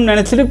போகணும்னு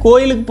நினச்சிட்டு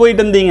கோயிலுக்கு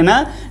போயிட்டு இருந்தீங்கன்னா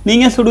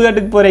நீங்கள்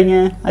சுடுகாட்டுக்கு போகிறீங்க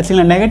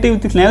ஆச்சுங்களா?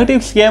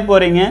 நெகட்டிவ்ஸ் ஏன்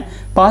போகிறீங்க,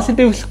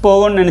 பாசிட்டிவ்ஸ்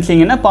போகணும்னு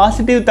நினச்சிங்கன்னா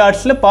பாசிட்டிவ்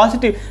தாட்ஸில்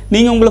பாசிட்டிவ்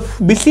நீங்கள் உங்களை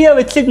பிஸியாக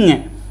வச்சுக்குங்க.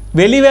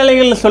 வெளி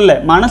வேலைகளில் சொல்ல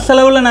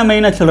மனசளவில் நான்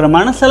மெயினாக சொல்கிறேன்,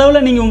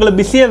 மனசளவில் நீங்கள் உங்களை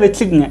பிஸியாக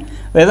வச்சுக்குங்க.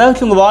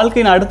 ஏதாச்சும் உங்கள்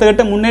வாழ்க்கையின் அடுத்த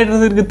கட்ட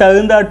முன்னேற்றத்திற்கு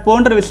தகுந்தாற்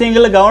போன்ற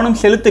விஷயங்களில்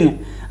கவனம் செலுத்துங்க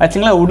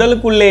ஆச்சுங்களா?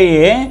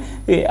 உடலுக்குள்ளேயே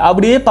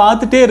அப்படியே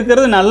பார்த்துட்டே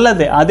இருக்கிறது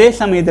நல்லது. அதே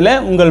சமயத்தில்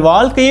உங்கள்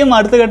வாழ்க்கையும்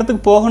அடுத்த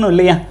கட்டத்துக்கு போகணும்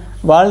இல்லையா?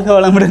 வாழ்க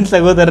வளமுடன்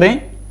சகோதரரே.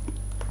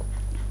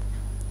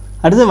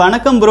 அடுத்து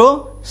வணக்கம் ப்ரோ,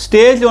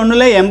 ஸ்டேஜ்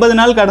 1ல் 80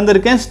 நாள்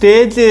கடந்திருக்கேன்,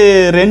 ஸ்டேஜ்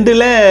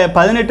 2ல்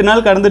 18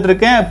 நாள்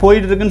கடந்துட்டுருக்கேன்,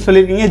 போயிட்டுருக்குன்னு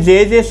சொல்லியிருக்கீங்க.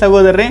 ஜே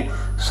சகோதரரே,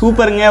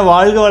 சூப்பருங்க,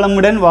 வாழ்க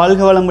வளமுடன்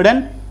வாழ்க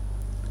வளமுடன்.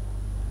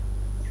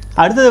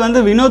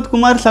 அடுத்தது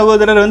வினோத்குமார்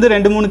சகோதரர்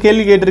 2-3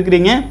 கேள்வி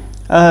கேட்டிருக்கிறீங்க.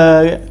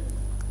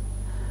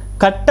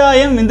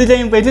 கட்டாயம் விந்து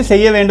ஜெயம் பயிற்சி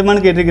செய்ய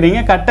வேண்டுமான்னு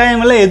கேட்டிருக்கிறீங்க.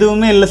 கட்டாயமெல்லாம்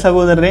எதுவுமே இல்லை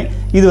சகோதரரே.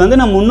 இது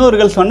நம்ம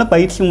முன்னோர்கள் சொன்ன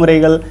பயிற்சி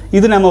முறைகள்,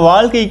 இது நம்ம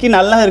வாழ்க்கைக்கு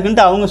நல்லா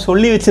இருக்குன்ட்டு அவங்க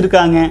சொல்லி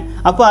வச்சுருக்காங்க.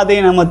 அப்போ அதை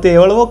நம்ம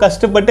எவ்வளவோ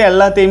கஷ்டப்பட்டு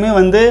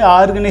எல்லாத்தையுமே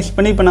ஆர்கனைஸ்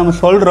பண்ணி இப்போ நம்ம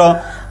சொல்கிறோம்.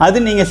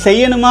 அது நீங்கள்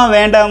செய்யணுமா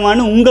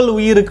வேண்டாமான்னு உங்கள்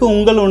உயிருக்கு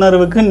உங்கள்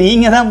உணர்வுக்கு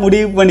நீங்கள் தான்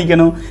முடிவு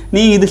பண்ணிக்கணும்.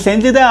 நீங்கள் இது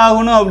செஞ்சுதான்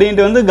ஆகணும்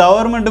அப்படின்ட்டு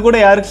கவர்மெண்ட்டு கூட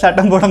யாருக்கு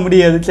சட்டம் போட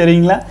முடியாது.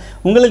 சரிங்களா?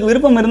 உங்களுக்கு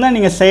விருப்பம் இருந்தால்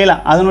நீங்கள்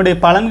செய்யலாம். அதனுடைய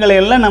பலன்களை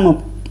எல்லாம் நம்ம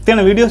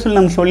இத்தனை வீடியோஸில்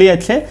நம்ம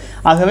சொல்லியாச்சு.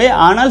 ஆகவே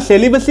ஆனால்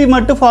செலிபஸை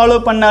மட்டும் ஃபாலோ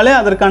பண்ணாலே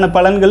அதற்கான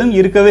பலன்களும்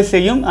இருக்கவே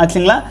செய்யும்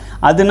ஆச்சுங்களா?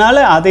 அதனால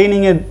அதை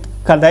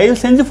நீங்கள் தயவு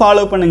செஞ்சு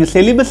ஃபாலோ பண்ணுங்கள்.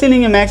 செலிபஸை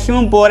நீங்கள்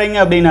மேக்ஸிமம் போகிறீங்க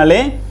அப்படின்னாலே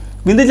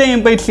விந்து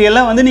ஜெயம்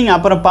பயிற்சியெல்லாம் நீங்கள்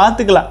அப்புறம்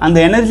பார்த்துக்கலாம்.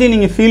 அந்த எனர்ஜியை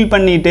நீங்கள் ஃபீல்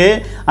பண்ணிவிட்டு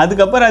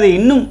அதுக்கப்புறம் அதை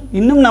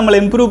இன்னும் நம்மளை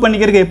இம்ப்ரூவ்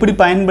பண்ணிக்கிறதுக்கு எப்படி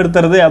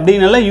பயன்படுத்துறது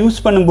அப்படின்னு எல்லாம்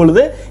யூஸ் பண்ணும்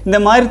பொழுது இந்த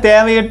மாதிரி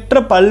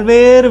தேவையற்ற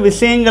பல்வேறு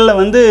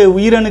விஷயங்களில்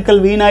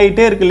உயிரணுக்கள்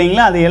வீணாகிட்டே இருக்கு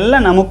இல்லைங்களா?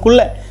 அதையெல்லாம்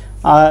நமக்குள்ளே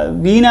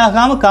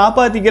வீணாகாமல்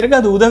காப்பாற்றிக்கிறதுக்கு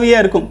அது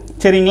உதவியாக இருக்கும்.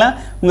 சரிங்களா?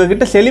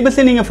 உங்கள்கிட்ட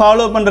செலிபஸை நீங்கள்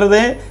ஃபாலோ பண்ணுறது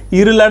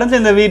இருளடைஞ்ச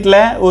இந்த வீட்டில்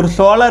ஒரு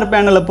சோலார்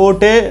பேனலை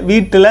போட்டு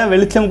வீட்டில்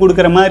வெளிச்சம்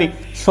கொடுக்குற மாதிரி,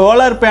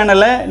 சோலார்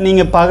பேனலை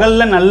நீங்கள்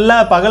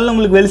பகலில்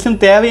உங்களுக்கு வெளிச்சம்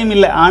தேவையும்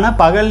இல்லை, ஆனால்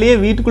பகல்லையே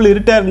வீட்டுக்குள்ளே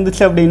இருட்டாக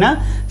இருந்துச்சு அப்படின்னா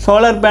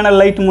சோலார் பேனல்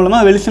லைட்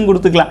மூலமாக வெளிச்சம்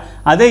கொடுத்துக்கலாம்.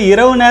 அதே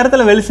இரவு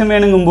நேரத்தில் வெளிச்சம்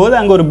வேணுங்கும்போது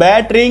அங்கே ஒரு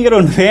பேட்டரிங்கிற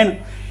ஒன்று வேணும்,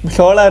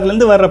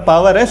 சோலார்லேருந்து வர்ற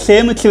பவரை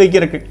சேமித்து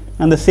வைக்கிறதுக்கு.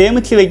 அந்த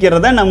சேமித்து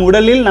வைக்கிறத நம்ம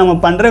உடலில் நம்ம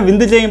பண்ணுற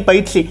விந்து ஜெயம்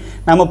பயிற்சி.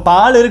 நம்ம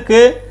பால்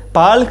இருக்குது,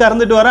 பால்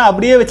கறந்துட்டு வரோம்,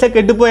 அப்படியே வச்சா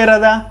கெட்டு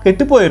போயிடாதா?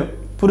 கெட்டு போயிடும்.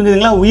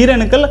 புரிஞ்சுதுங்களா?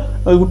 உயிரணுக்கள்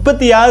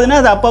உற்பத்தி ஆகுதுன்னா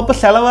அது அப்பப்போ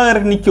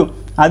செலவாக நிற்கும்.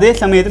 அதே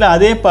சமயத்தில்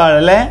அதே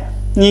பாலில்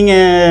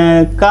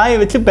நீங்கள் காய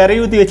வச்சு பெறை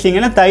ஊற்றி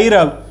வச்சிங்கன்னா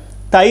தயிராகும்.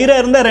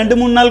 தயிராக இருந்தால்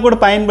 2-3 நாள் கூட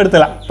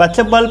பயன்படுத்தலாம்,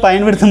 பச்சை பால்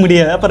பயன்படுத்த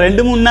முடியாது. அப்போ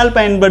 2-3 நாள்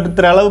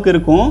பயன்படுத்துகிற அளவுக்கு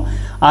இருக்கும்.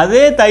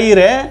 அதே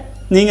தயிரை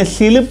நீங்கள்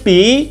சிலுப்பி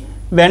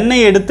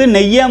வெண்ணெய் எடுத்து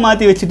நெய்யாக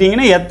மாற்றி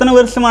வச்சுட்டிங்கன்னா எத்தனை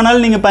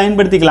வருஷமானாலும் நீங்கள்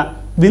பயன்படுத்திக்கலாம்.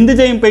 விந்து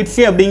ஜெயம்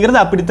பயிற்சி அப்படிங்கிறது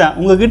அப்படித்தான்.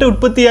 உங்ககிட்ட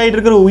உற்பத்தி ஆகிட்டு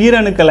இருக்கிற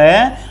உயிரணுக்களை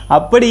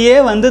அப்படியே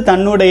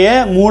தன்னுடைய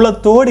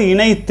மூலத்தோடு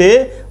இணைத்து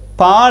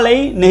பாலை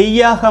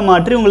நெய்யாக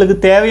மாற்றி உங்களுக்கு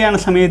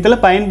தேவையான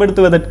சமயத்தில்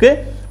பயன்படுத்துவதற்கு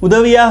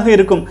உதவியாக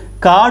இருக்கும்.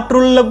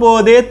 காற்றுள்ள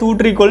போதே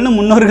தூற்றிக்கொள்னு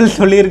முன்னோர்கள்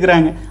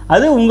சொல்லியிருக்கிறாங்க.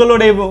 அது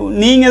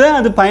நீங்கள் தான்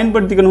அது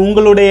பயன்படுத்திக்கணும்.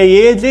 உங்களுடைய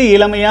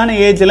இளமையான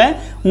ஏஜில்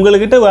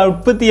உங்கள்கிட்ட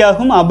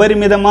உற்பத்தியாகும்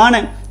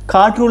அபரிமிதமான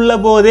காற்றுள்ள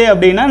போதே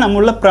அப்படின்னா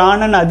நம்முள்ள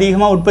பிராணன்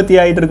அதிகமாக உற்பத்தி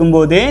ஆகிட்டு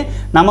இருக்கும்போதே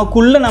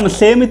நமக்குள்ளே நம்ம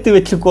சேமித்து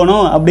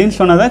வச்சுக்கணும் அப்படின்னு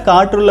சொன்னதான்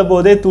காற்றுள்ள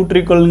போதே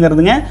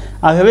தூற்றிக்கொள்ளுங்கிறதுங்க.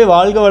 ஆகவே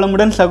வாழ்க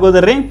வளமுடன்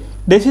சகோதரரே.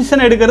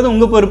 டெசிஷன் எடுக்கிறது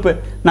உங்கள் பொறுப்பு,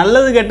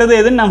 நல்லது கெட்டது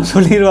எதுன்னு நம்ம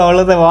சொல்லிடுவோம்,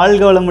 அவ்வளோதான்.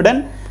 வாழ்க வளமுடன்.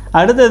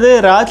 அடுத்தது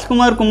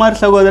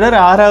ராஜ்குமார் சகோதரர்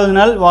 6வது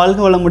நாள்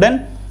வாழ்க வளமுடன்.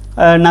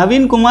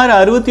 நவீன்குமார்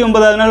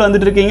 69வது நாள்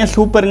வந்துட்டுருக்கீங்க,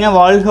 சூப்பருங்க,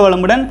 வாழ்க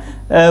வளமுடன்.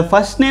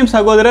 ஃபர்ஸ்ட் நேம்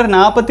சகோதரர்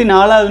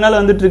 44வது நாள்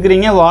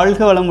வந்துட்டுருக்கிறீங்க,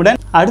 வாழ்க வளமுடன்.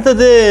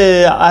 அடுத்தது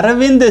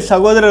அரவிந்த்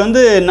சகோதரர்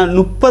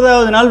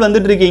 30வது நாள்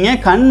வந்துட்டுருக்கீங்க.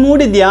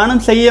 கண்மூடி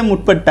தியானம் செய்ய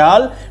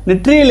முற்பட்டால்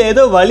நெற்றியில்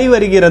ஏதோ வலி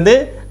வருகிறது,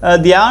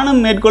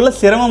 தியானம் மேற்கொள்ள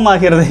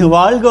சிரமமாகிறது.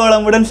 வாழ்க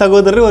வளமுடன்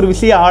சகோதரர். ஒரு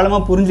விஷயம்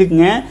ஆழமாக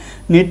புரிஞ்சுக்குங்க.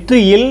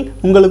 நெற்றியில்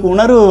உங்களுக்கு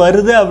உணர்வு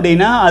வருது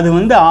அப்படின்னா அது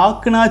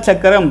ஆக்னா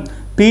சக்கரம்,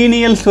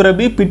 பீனியல்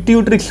சுரபி,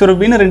 பிட்யூட்ரிக்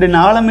சுரபின்னு 2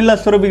 நாளமில்லா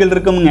சுரபிகள்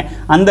இருக்குமுங்க.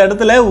 அந்த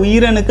இடத்துல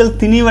உயிரணுக்கள்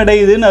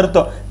திணிவடையுதுன்னு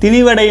அர்த்தம்.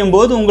 திணிவடையும்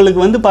போது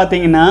உங்களுக்கு வந்து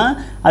பார்த்தீங்கன்னா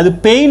அது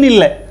பெயின்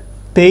இல்லை,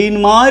 பெயின்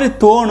மாதிரி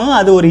தோணும்,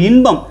 அது ஒரு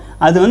இன்பம்.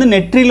 அது வந்து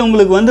நெற்றியில்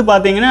உங்களுக்கு வந்து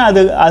பார்த்தீங்கன்னா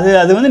அது அது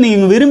அது வந்து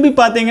நீங்கள் விரும்பி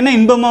பார்த்தீங்கன்னா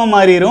இன்பமாக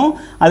மாறிடும்.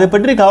 அதை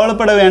பற்றி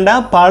கவலைப்பட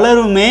வேண்டாம்.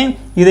 பலருமே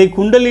இதை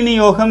குண்டலினி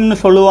யோகம்னு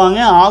சொல்லுவாங்க,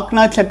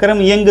 ஆக்னா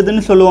சக்கரம்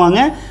இயங்குதுன்னு சொல்லுவாங்க.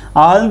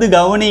 ஆழ்ந்து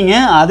கவனிங்க.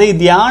 அதை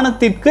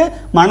தியானத்திற்கு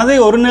மனதை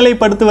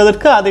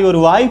ஒருநிலைப்படுத்துவதற்கு அதை ஒரு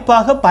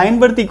வாய்ப்பாக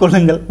பயன்படுத்தி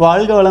கொள்ளுங்கள்.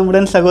 வாழ்க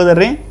வளமுடன்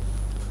சகோதரரே.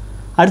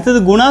 அடுத்தது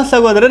குணா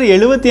சகோதரர்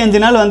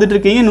 75 நாள் வந்துட்டு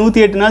இருக்கீங்க.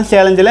 108 நாள்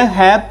சேலஞ்சில்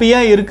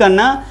ஹாப்பியாக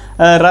இருக்கன்னா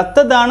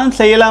ரத்த தானம்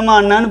செய்யலாமா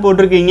அண்ணான்னு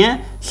போட்டிருக்கீங்க.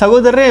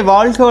 சகோதரரே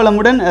வாழ்க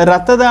வளமுடன்.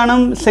 ரத்த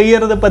தானம்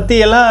செய்கிறத பற்றி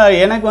எல்லாம்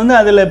எனக்கு வந்து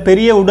அதில்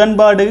பெரிய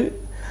உடன்பாடு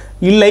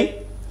இல்லை.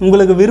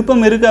 உங்களுக்கு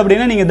விருப்பம் இருக்குது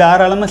அப்படின்னா நீங்கள்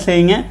தாராளமாக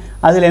செய்யுங்க,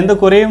 அதில் எந்த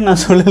குறையும்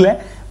நான் சொல்லலை.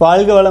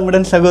 வாழ்க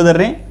வளமுடன்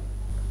சகோதரரே.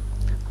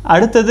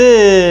 அடுத்தது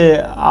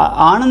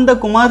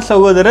ஆனந்தகுமார்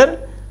சகோதரர்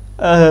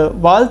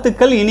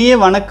வாழ்த்துக்கள், இனிய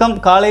வணக்கம்,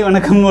 காலை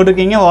வணக்கம்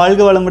போட்டிருக்கீங்க.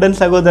 வாழ்க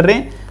வளமுடன் சகோதரரே.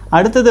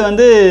 அடுத்தது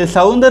வந்து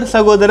சவுந்தர்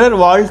சகோதரர்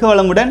வாழ்க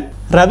வளமுடன்.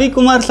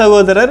 ரவிக்குமார்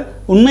சகோதரர்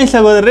உண்மை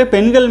சகோதரரே,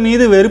 பெண்கள்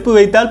மீது வெறுப்பு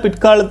வைத்தால்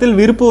பிற்காலத்தில்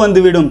விருப்பு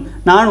வந்துவிடும்.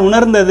 நான்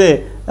உணர்ந்தது.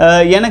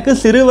 எனக்கு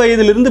சிறு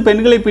வயதிலிருந்து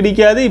பெண்களை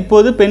பிடிக்காது,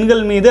 இப்போது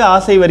பெண்கள் மீது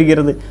ஆசை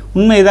வருகிறது.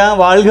 உண்மைதான்.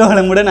 வாழ்க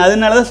வளமுடன்.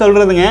 அதனால தான்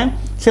சொல்கிறதுங்க,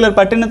 சிலர்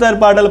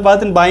பட்டினத்தார் பாடலை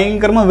பார்த்து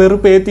பயங்கரமாக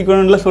வெறுப்பு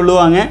ஏற்றிக்கணும்ல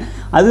சொல்லுவாங்க.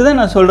 அதுதான்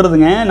நான்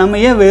சொல்கிறதுங்க. நம்ம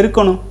ஏன்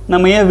வெறுக்கணும்,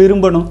 நம்ம ஏன்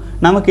விரும்பணும்?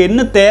 நமக்கு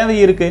என்ன தேவை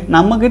இருக்குது?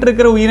 நம்மக்கிட்ட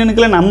இருக்கிற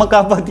உயிரினுக்களை நம்ம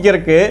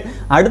காப்பாற்றிக்கிறதுக்கு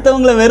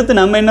அடுத்தவங்களை வெறுத்து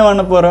நம்ம என்ன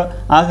பண்ண போகிறோம்?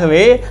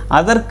 ஆகவே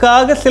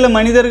அதற்காக சில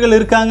மனிதர்கள்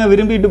இருக்காங்க,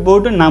 விரும்பிட்டு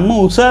போட்டு நம்ம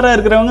உஷாராக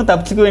இருக்கிறவங்க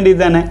தப்பிச்சுக்க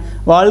வேண்டியது தானே.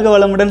 வாழ்க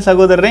வளமுடன்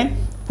சகோதரரே.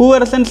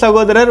 பூவரசன்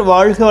சகோதரர்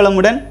வாழ்க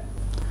வளமுடன்.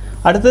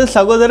 அடுத்தது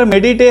சகோதரர்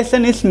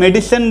மெடிடேஷன் இஸ்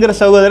மெடிசன்கிற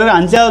சகோதரர்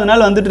 5வது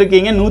நாள் வந்துட்டு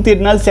இருக்கீங்க.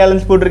 108 நாள்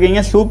சேலஞ்ச்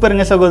போட்டிருக்கீங்க.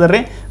 சூப்பருங்க சகோதரரே.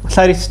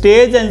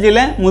 ஸ்டேஜ் 5ல்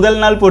முதல்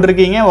நாள்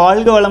போட்டிருக்கீங்க.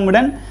 வாழ்க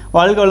வளமுடன்,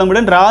 வாழ்க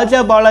வளமுடன். ராஜா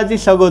பாலாஜி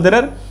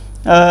சகோதரர்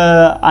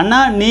அண்ணா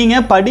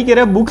நீங்கள்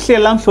படிக்கிற புக்ஸ்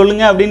எல்லாம்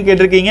சொல்லுங்கள் அப்படின்னு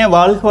கேட்டிருக்கீங்க.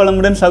 வாழ்க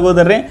வளமுடன்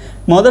சகோதரரே.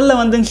 முதல்ல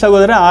வந்துங்க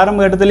சகோதரர்,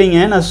 ஆரம்ப இடத்துலிங்க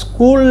நான்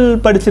ஸ்கூல்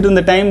படிச்சுட்டு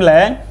இருந்த டைமில்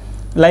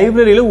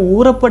லைப்ரரியில்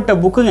ஊறப்பட்ட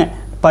புக்குங்க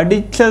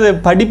படித்தது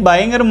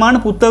பயங்கரமான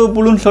புத்தக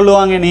புழுன்னு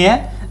சொல்லுவாங்க. என்னைய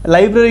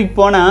லைப்ரரிக்கு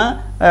போனால்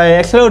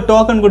எக்ஸ்ட்ரா ஒரு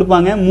டோக்கன்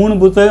கொடுப்பாங்க, 3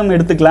 புத்தகம்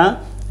எடுத்துக்கலாம்.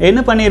 என்ன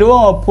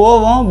பண்ணிடுவோம்,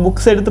 போவோம்,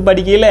 புக்ஸ் எடுத்து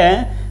படிக்கையில்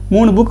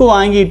 3 புக்கு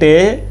வாங்கிட்டு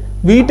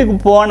வீட்டுக்கு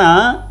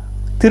போனால்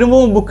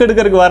திரும்பவும் புக்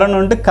எடுக்கிறதுக்கு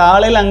வரணுன்ட்டு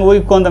காலையில் அங்கே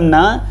போய்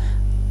உட்காந்தோம்னா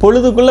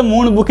பொழுதுக்குள்ளே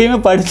 3 புக்கையுமே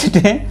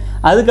படிச்சுட்டு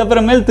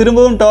அதுக்கப்புறமேல்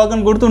திரும்பவும்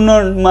டோக்கன் கொடுத்து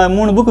இன்னொரு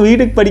 3 புக்கு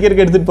வீட்டுக்கு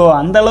படிக்கிறதுக்கு எடுத்துகிட்டு போவோம்.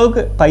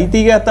 அந்தளவுக்கு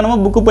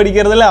பைத்தியகாரத்தனமாக புக்கு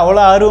படிக்கிறதுல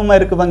அவ்வளோ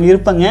ஆர்வமாக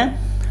இருப்பாங்க.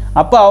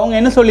 அப்போ அவங்க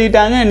என்ன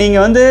சொல்லிட்டாங்க,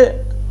 நீங்கள் வந்து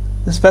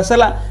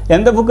ஸ்பெஷலாக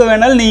எந்த புக்கு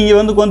வேணாலும் நீங்கள்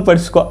வந்து உட்காந்து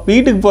படிச்சுக்கோ,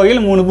 வீட்டுக்கு போகையில்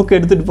 3 புக்கு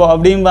எடுத்துகிட்டு போ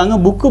அப்படிம்பாங்க.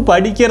 புக்கு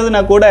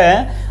படிக்கிறதுனா கூட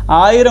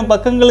 1000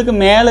 பக்கங்களுக்கு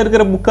மேலே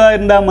இருக்கிற புக்காக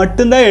இருந்தால்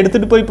மட்டும்தான்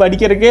எடுத்துகிட்டு போய்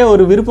படிக்கிறதுக்கே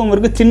ஒரு விருப்பம்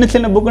இருக்குது. சின்ன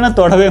சின்ன புக்குனா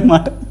தொடவே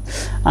மாட்டேன்.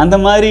 அந்த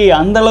மாதிரி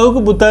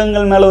அந்தளவுக்கு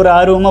புத்தகங்கள் மேலே ஒரு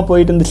ஆர்வமாக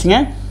போயிட்டு இருந்துச்சுங்க.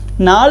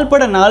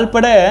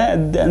 நாள்பட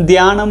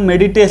தியானம்,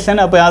 மெடிடேஷன்,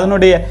 அப்போ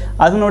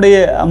அதனுடைய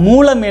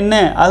மூலம் என்ன,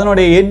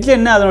 அதனுடைய எட்ஜ்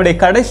என்ன, அதனுடைய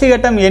கடைசி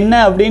கட்டம் என்ன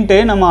அப்படின்ட்டு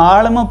நம்ம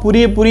ஆழமாக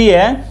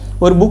புரிய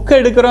ஒரு புக்கை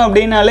எடுக்கிறோம்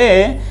அப்படின்னாலே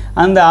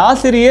அந்த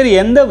ஆசிரியர்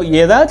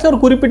ஏதாச்சும் ஒரு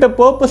குறிப்பிட்ட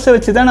பர்பஸை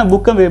வச்சு தான் நான்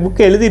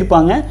புக்கை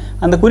எழுதியிருப்பாங்க.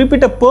 அந்த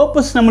குறிப்பிட்ட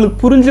பர்பஸ்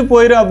நம்மளுக்கு புரிஞ்சு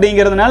போயிடும்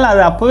அப்படிங்கிறதுனால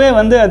அது அப்போவே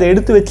வந்து அதை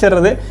எடுத்து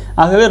வச்சிடுறது.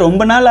 ஆகவே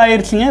ரொம்ப நாள்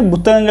ஆயிடுச்சுங்க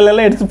புத்தகங்கள்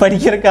எல்லாம் எடுத்து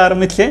படிக்கிறதுக்கு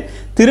ஆரம்பித்து.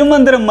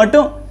 திருமந்திரம்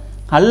மட்டும்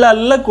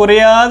அல்ல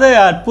குறையாத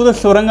அற்புத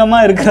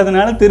சுரங்கமாக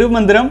இருக்கிறதுனால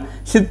திருமந்திரம்,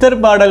 சித்தர்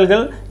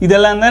பாடல்கள்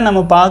இதெல்லாம் தான்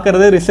நம்ம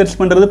பார்க்குறது, ரிசர்ச்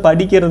பண்ணுறது,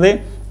 படிக்கிறது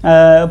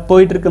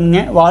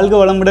போயிட்டுருக்கோங்க. வாழ்க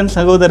வளமுடன்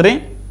சகோதரரே.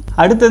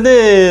 அடுத்தது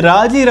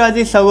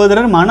ராஜி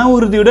சகோதரர் மன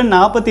உறுதியுடன்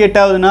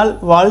 48வது நாள்.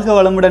 வாழ்க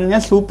வளமுடன்ங்க.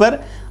 சூப்பர்.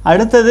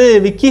 அடுத்தது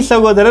விக்கி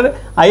சகோதரர்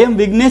I am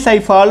Vignesh, I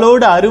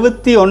followed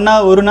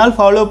 61 நாள்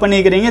ஃபாலோ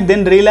பண்ணிக்கிறீங்க.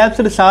 தென்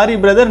ரிலாப்ஸ்டு, சாரி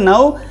பிரதர்,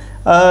 நவ்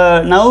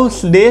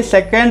டே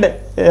 2nd,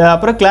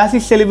 அப்புறம்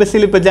கிளாசிக்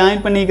செலிபஸில் இப்போ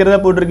ஜாயின் பண்ணிக்கிறதா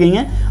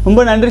போட்டிருக்கீங்க.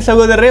 ரொம்ப நன்றி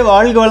சகோதரரே.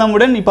 வாழ்க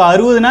வளமுடன். இப்போ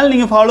 60 நாள்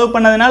நீங்கள் ஃபாலோ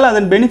பண்ணதுனால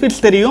அதன்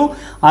பெனிஃபிட்ஸ் தெரியும்.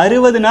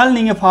 60 நாள்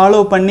நீங்கள்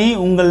ஃபாலோ பண்ணி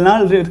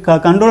உங்களால்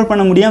கண்ட்ரோல்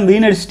பண்ண முடியாமல்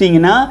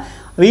வீணடிச்சிட்டிங்கன்னா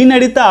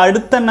வீணடித்த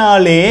அடுத்த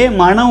நாளே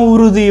மன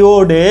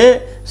உறுதியோடு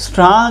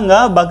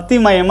ஸ்ட்ராங்காக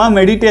பக்திமயமாக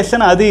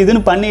மெடிடேஷன் அது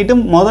இதுன்னு பண்ணிவிட்டு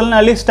முதல்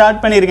நாளே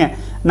ஸ்டார்ட் பண்ணியிருக்கேன்.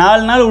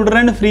 4 நாள்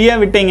விடுறேன்னு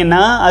ஃப்ரீயாக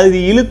விட்டிங்கன்னா அது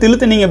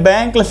இழுத்து நீங்கள்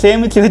பேங்க்கில்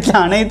சேமித்து வச்ச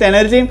அனைத்து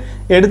எனர்ஜியும்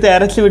எடுத்து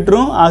இறச்சி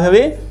விட்டுரும்.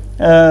 ஆகவே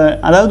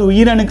அதாவது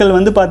உயிரணுக்கள்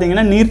வந்து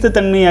பார்த்திங்கன்னா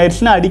நீர்த்தன்மை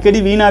ஆயிடுச்சுன்னா அடிக்கடி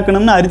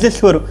வீணாக்கணும்னு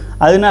அட்ஜஸ்ட் வரும்.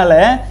 அதனால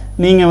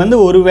நீங்கள் வந்து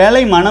ஒரு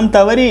வேளை மனம்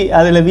தவறி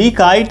அதில் வீக்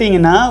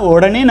ஆகிட்டிங்கன்னா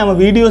உடனே நம்ம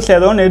வீடியோஸ்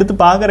ஏதோ ஒன்று எடுத்து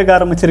பார்க்குறக்கு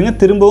ஆரம்பிச்சிருங்க.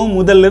 திரும்பவும்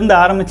முதல்லேருந்து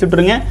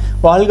ஆரம்பிச்சுட்ருங்க.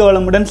 வாழ்க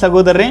வளமுடன்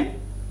சகோதரரே.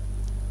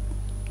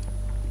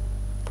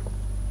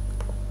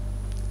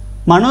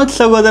 மனோஜ்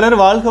சகோதரர்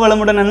வாழ்க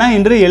வளமுடன் அண்ணா.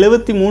 இன்று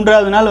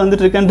 73வது நாள்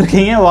வந்துட்டு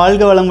இருக்கீங்க.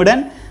 வாழ்க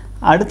வளமுடன்.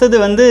 அடுத்தது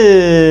வந்து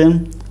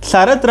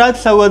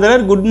சரத்ராஜ்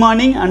சகோதரர் குட்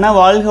மார்னிங் அண்ணா,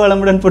 வாழ்க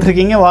வளமுடன்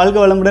போட்டிருக்கீங்க. வாழ்க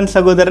வளமுடன்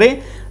சகோதரரே.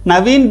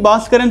 நவீன்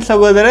பாஸ்கரன்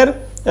சகோதரர்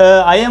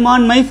I am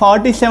on my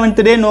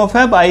 47th day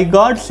Nofap. I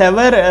got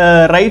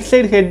severe right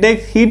side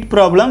headache heat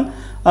problem.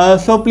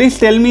 So please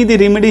tell me the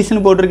remedies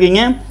னு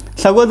போட்டிருக்கீங்க.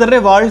 சகோதரரே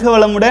வாழ்க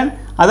வளமுடன்.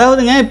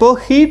 அதாவதுங்க இப்போது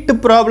ஹீட்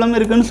ப்ராப்ளம்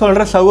இருக்குதுன்னு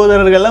சொல்கிற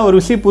சகோதரர்கள்லாம் ஒரு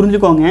விஷயம்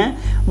புரிஞ்சுக்கோங்க.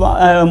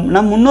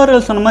 நம்ம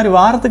முன்னோர்கள் சொன்ன மாதிரி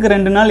வாரத்துக்கு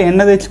 2 நாள்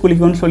எண்ணெய் தேய்ச்சி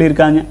குளிக்கும்னு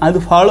சொல்லியிருக்காங்க. அது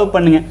ஃபாலோ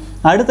பண்ணுங்கள்.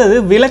 அடுத்தது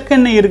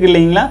விளக்கெண்ணெய் இருக்குது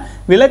இல்லைங்களா,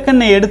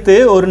 விளக்கெண்ணெய் எடுத்து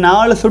ஒரு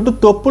 4 சொட்டு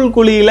தொப்புள்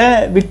குழியில்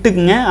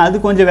விட்டுக்குங்க.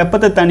 அது கொஞ்சம்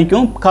வெப்பத்தை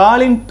தணிக்கும்.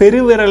 காலின்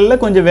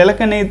பெருவிரலில் கொஞ்சம்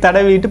விளக்கெண்ணெய்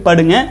தடவிட்டு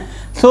படுங்க.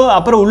 ஸோ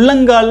அப்புறம்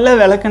உள்ளங்காலில்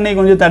விளக்கெண்ணெய்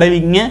கொஞ்சம்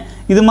தடவிக்குங்க.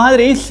 இது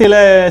மாதிரி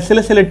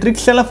சில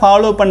ட்ரிக்ஸ் எல்லாம்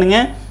ஃபாலோ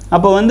பண்ணுங்கள்.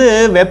 அப்போ வந்து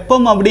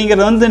வெப்பம்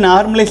அப்படிங்கிறது வந்து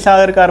நார்மலைஸ்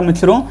ஆகிறதுக்கு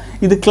ஆரம்பிச்சிரும்.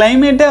 இது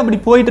கிளைமேட்டே அப்படி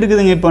போயிட்டு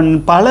இருக்குதுங்க. இப்போ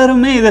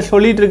பலருமே இதை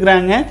சொல்லிட்டு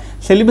இருக்கிறாங்க.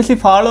 செலிபஸி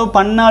ஃபாலோ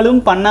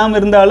பண்ணாலும் பண்ணாமல்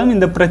இருந்தாலும்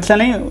இந்த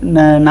பிரச்சனை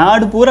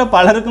நாடு பூரா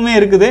பலருக்குமே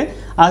இருக்குது.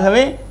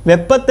 ஆகவே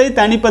வெப்பத்தை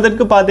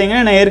தணிப்பதற்கு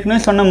பார்த்தீங்கன்னா நான்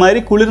ஏற்கனவே சொன்ன மாதிரி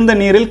குளிர்ந்த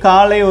நீரில்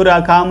காலை ஒரு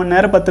 1/4 மணி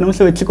நேரம் 10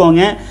 நிமிஷம்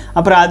வச்சுக்கோங்க.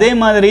 அப்புறம் அதே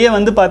மாதிரியே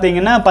வந்து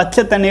பார்த்தீங்கன்னா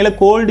பச்சை தண்ணியில்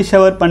கோல்டு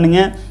ஷவர்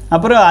பண்ணுங்கள்.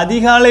 அப்புறம்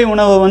அதிகாலை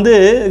உணவை வந்து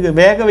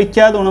வேக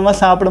வைக்காத உணவாக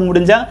சாப்பிட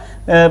முடிஞ்சால்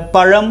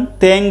பழம்,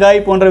 தேங்காய்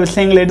போன்ற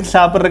விஷயங்களை எடுத்து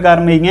சாப்பிட்றதுக்கு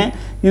ஆரம்பிங்க.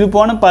 இது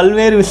போன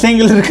பல்வேறு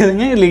விஷயங்கள்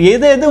இருக்குதுங்க. இல்லை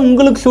எது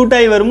உங்களுக்கு சூட்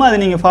ஆகி வருமோ அதை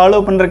நீங்கள் ஃபாலோ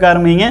பண்ணுறதுக்கு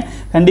ஆரம்பிங்க.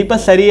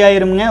 கண்டிப்பாக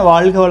சரியாயிருங்க.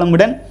 வாழ்க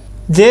வளமுடன்.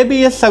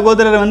 JBS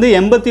சகோதரர் வந்து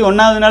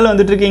 81வது நாள்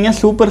வந்துட்டுருக்கீங்க.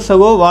 சூப்பர்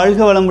சகோ,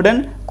 வாழ்க வளமுடன்.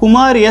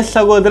 குமார் எஸ்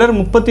சகோதரர்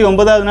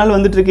 39வது நாள்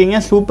வந்துட்டுருக்கீங்க.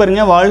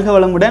 சூப்பருங்க, வாழ்க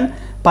வளமுடன்.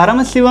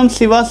 பரமசிவம்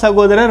சிவா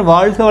சகோதரர்,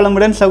 வாழ்க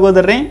வளமுடன்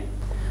சகோதரரே.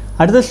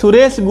 அடுத்து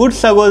சுரேஷ் குட்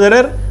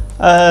சகோதரர்,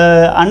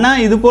 அண்ணா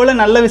இது போல்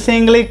நல்ல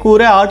விஷயங்களை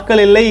கூற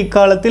ஆட்கள் இல்லை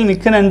இக்காலத்தில்,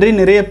 மிக்க நன்றி.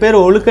 நிறைய பேர்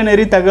ஒழுக்க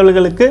நெறி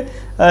தகவல்களுக்கு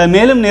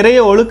மேலும் நிறைய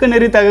ஒழுக்க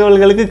நெறி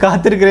தகவல்களுக்கு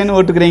காத்திருக்கிறேன்னு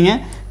ஓட்டுக்கிறீங்க.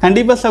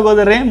 கண்டிப்பாக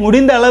சகோதரரே,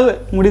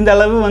 முடிந்த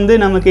அளவு வந்து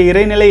நமக்கு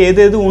இறைநிலை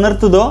எது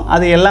உணர்த்துதோ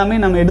அதை எல்லாமே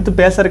நம்ம எடுத்து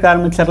பேசுறதுக்கு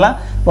ஆரம்பிச்சிடலாம்.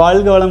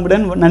 வாழ்க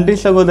வளமுடன். நன்றி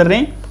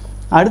சகோதரரே.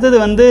 அடுத்தது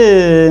வந்து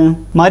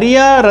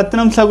மரியா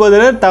ரத்னம்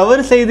சகோதரர்,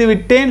 தவறு செய்து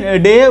விட்டேன்,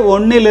 டே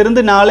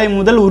 1 நாளை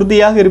முதல்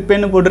உறுதியாக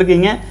இருப்பேன்னு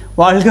போட்டிருக்கீங்க.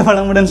 வாழ்க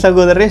வளமுடன்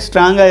சகோதரரே,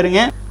 ஸ்ட்ராங்காக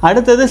இருங்க.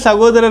 அடுத்தது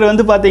சகோதரர்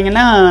வந்து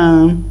பார்த்தீங்கன்னா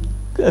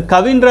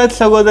கவின்ராஜ்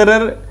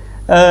சகோதரர்,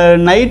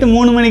 நைட்டு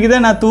 3 மணிக்கு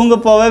தான் நான் தூங்க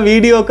போவேன்,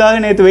 வீடியோக்காக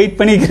நேற்று வெயிட்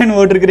பண்ணிக்கிறேன்னு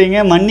போட்டிருக்கிறீங்க.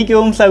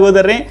 மன்னிக்கவும்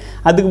சகோதரரே.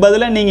 அதுக்கு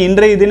பதிலாக நீங்கள்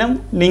இன்றைய தினம்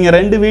நீங்கள்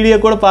 2 வீடியோ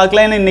கூட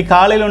பார்க்கலாம். ஏன்னா இன்றைக்கி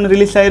காலையில் ஒன்று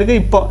ரிலீஸ்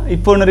ஆகிருக்கு,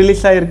 இப்போ ஒன்று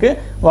ரிலீஸ் ஆகிருக்கு.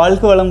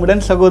 வாழ்க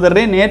வளமுடன்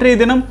சகோதரரே. நேற்றைய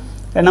தினம்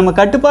நம்ம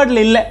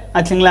கட்டுப்பாட்டில் இல்லை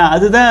ஆச்சுங்களா.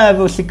 அதுதான்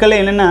இப்போ சிக்கலை.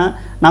 என்னென்னா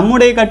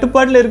நம்முடைய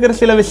கட்டுப்பாட்டில் இருக்கிற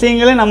சில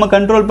விஷயங்களை நம்ம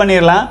கண்ட்ரோல்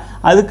பண்ணிடலாம்.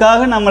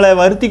 அதுக்காக நம்மளை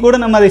வருத்தி கூட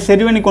நம்ம அதை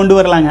சரி பண்ணி கொண்டு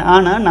வரலாங்க.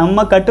 ஆனால்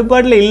நம்ம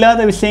கட்டுப்பாட்டில்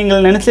இல்லாத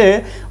விஷயங்கள் நினச்சி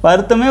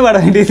வருத்தமே வர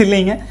வேண்டியது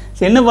இல்லைங்க.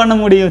 என்ன பண்ண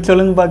முடியும்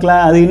சொல்லுங்க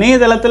பார்க்கலாம். அது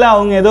இணையதளத்தில்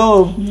அவங்க ஏதோ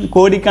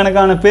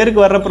கோடிக்கணக்கான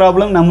பேருக்கு வர்ற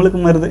ப்ராப்ளம்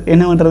நம்மளுக்கும் வருது.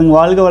 என்ன பண்ணுறதுங்க.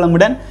 வாழ்க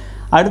வளமுடன்.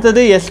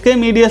 அடுத்தது SK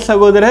மீடியா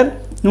சகோதரர்,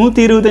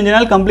 125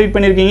 நாள் கம்ப்ளீட்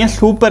பண்ணியிருக்கீங்க.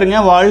 சூப்பருங்க,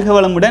 வாழ்க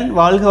வளமுடன்.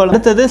 வாழ்க வளம்.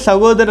 அடுத்தது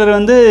சகோதரர்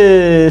வந்து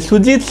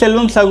சுஜித்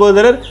செல்வம்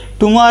சகோதரர்,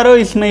 டுமாரோ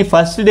இஸ் மை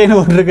ஃபர்ஸ்ட் டேன்னு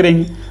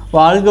போட்டிருக்கிறீங்க.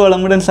 வாழ்க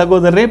வளமுடன்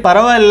சகோதரரே.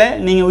 பரவாயில்ல,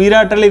 நீங்கள்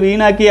உயிராற்றலை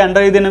வீணாக்கி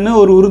அன்றைய தினமே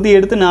ஒரு உறுதி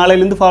எடுத்து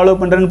நாளையிலேருந்து ஃபாலோ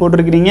பண்ணுறேன்னு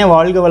போட்டிருக்கிறீங்க.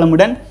 வாழ்க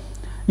வளமுடன்.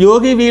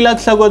 யோகி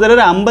வீலாக்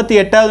சகோதரர்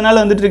 58வது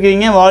நாள் வந்துட்டு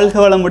இருக்கீங்க. வாழ்க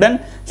வளமுடன்.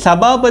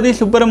 சபாபதி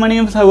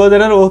சுப்பிரமணியம்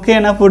சகோதரர், ஓகே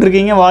என்ன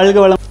போட்டிருக்கீங்க. வாழ்க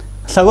வளம்.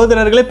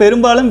 சகோதரர்களே,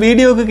 பெரும்பாலும்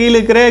வீடியோவுக்கு கீழே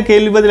இருக்கிற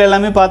கேள்வி பதில்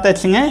எல்லாமே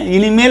பார்த்தாச்சுங்க.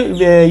 இனிமேல்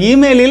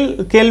இமெயிலில்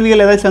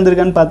கேள்விகள் ஏதாச்சும்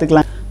வந்திருக்கான்னு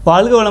பார்த்துக்கலாம்.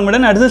 வாழ்க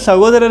வளமுடன். அடுத்து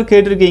சகோதரர்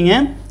கேட்டிருக்கீங்க,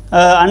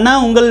 அண்ணா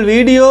உங்கள்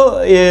வீடியோ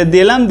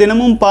எல்லாம்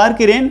தினமும்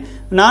பார்க்கிறேன்.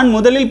 நான்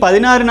முதலில்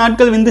 16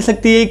 நாட்கள் விந்து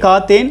சக்தியை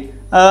காத்தேன்.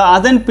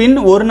 அதன் பின்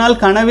ஒரு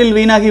நாள் கனவில்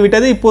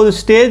வீணாகிவிட்டது. இப்போது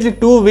ஸ்டேஜ்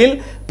 2வில்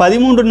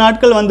 13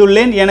 நாட்கள்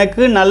வந்துள்ளேன்.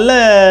 எனக்கு நல்ல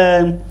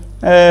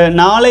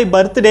நாளை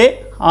பர்த்டே,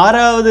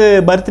 6வது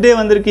பர்த்டே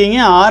வந்திருக்கீங்க.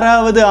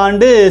 6வது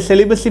ஆண்டு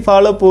செலிபஸி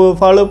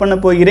ஃபாலோ பண்ண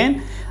போகிறேன்.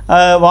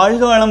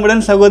 வாழ்க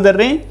வளமுடன்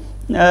சகோதரரே.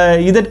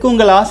 இதற்கு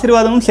உங்கள்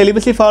ஆசீர்வாதமும்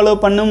செலிபஸி ஃபாலோ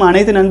பண்ணும்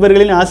அனைத்து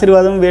நண்பர்களின்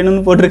ஆசீர்வாதமும்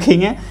வேணும்னு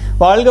போட்டிருக்கீங்க.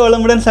 வாழ்க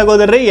வளமுடன்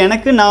சகோதரரே.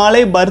 எனக்கு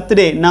நாளை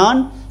பர்த்டே,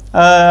 நான்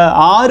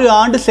 6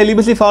 ஆண்டு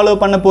செலிபஸி ஃபாலோ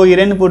பண்ண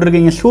போகிறேன்னு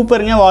போட்டிருக்கீங்க.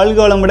 சூப்பருங்க, வாழ்க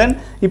வளமுடன்.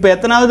 இப்போ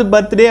எத்தனாவது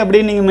பர்த்டே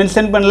அப்படின்னு நீங்கள்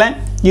மென்ஷன் பண்ணல,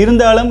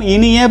 இருந்தாலும்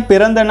இனிய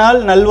பிறந்த நாள்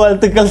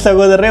நல்வாழ்த்துக்கள்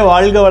சகோதரரே.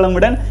 வாழ்க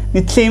வளமுடன்.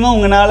 நிச்சயமாக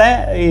உங்களால்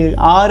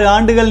 6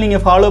 ஆண்டுகள்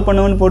நீங்கள் ஃபாலோ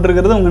பண்ணுவோன்னு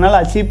போட்டிருக்கிறது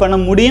உங்களால் அச்சீவ் பண்ண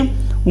முடியும்.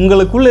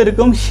 உங்களுக்குள்ளே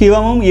இருக்கும்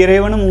சிவமும்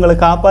இறைவனும் உங்களை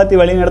காப்பாற்றி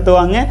வழி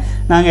நடத்துவாங்க.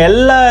 நாங்கள்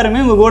எல்லாருமே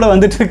உங்கள் கூட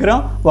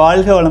வந்துட்டுருக்குறோம்.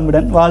 வாழ்க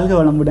வளமுடன். வாழ்க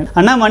வளமுடன்.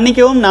 அண்ணா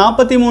மன்னிக்கவும்,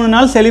 43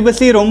 நாள்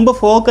செலிபஸி ரொம்ப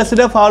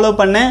ஃபோக்கஸ்டாக ஃபாலோ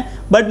பண்ணேன்.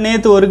 பட்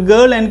நேற்று ஒரு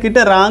கேர்ள் என்கிட்ட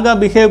ராங்காக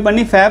பிஹேவ்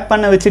பண்ணி ஃபேப்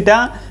பண்ண வச்சுட்டா.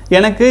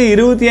 எனக்கு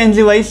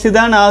 25 வயசு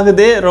தான்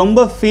ஆகுது.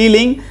 ரொம்ப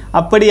ஃபீலிங்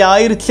அப்படி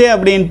ஆயிடுச்சே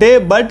அப்படின்ட்டு.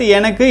 பட்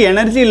எனக்கு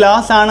எனர்ஜி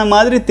லாஸ் ஆன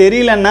மாதிரி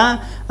தெரியலன்னா,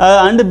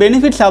 அண்டு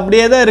பெனிஃபிட்ஸ்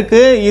அப்படியே தான்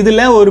இருக்குது.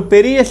 இதில் ஒரு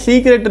பெரிய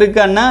சீக்ரெட்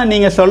இருக்குன்னா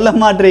நீங்கள் சொல்ல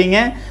மாட்டீங்க.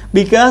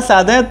 பிகாஸ்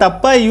அதை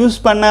தப்பாக யூஸ்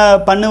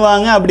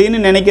பண்ணுவாங்க அப்படின்னு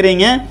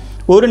நினைக்கிறீங்க.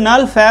 ஒரு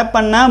நாள் ஃபேப்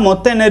பண்ணால்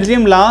மொத்த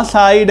எனர்ஜியும் லாஸ்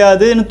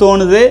ஆகிடாதுன்னு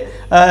தோணுது.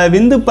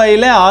 விந்து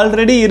பையில்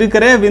ஆல்ரெடி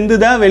இருக்கிற விந்து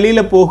தான்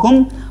வெளியில் போகும்.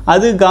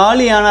 அது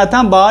காலியானால்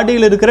தான்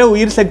பாடியில் இருக்கிற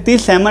உயிர் சக்தி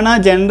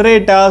செமனாக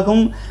ஜென்ரேட்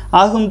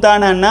ஆகும்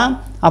தானேன்னா.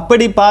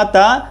 அப்படி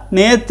பார்த்தா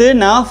நேற்று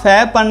நான்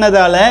ஃபேப்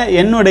பண்ணதால்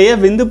என்னுடைய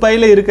விந்து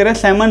பையில் இருக்கிற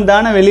செமன்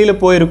தானே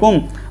வெளியில் போயிருக்கும்.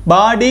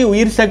 பாடி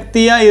உயிர்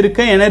சக்தியாக இருக்க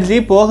எனர்ஜி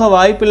போக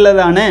வாய்ப்பில்லை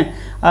தானே.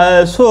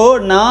 ஸோ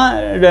நான்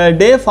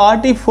டே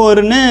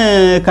 44ன்னு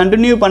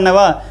கண்டினியூ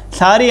பண்ணவா?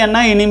 சாரி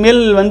அண்ணா,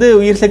 இனிமேல்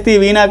உயிர் சக்தியை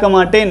வீணாக்க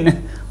மாட்டேன்.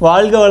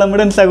 வாழ்க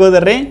வளமுடன்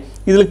சகோதரரே.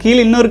 இதில்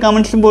கீழே இன்னொரு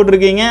கமெண்ட்ஸும்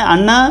போட்டிருக்கீங்க.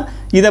 அண்ணா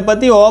இதை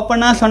பற்றி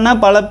ஓப்பனாக சொன்னால்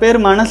பல பேர்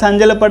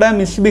சஞ்சலப்பட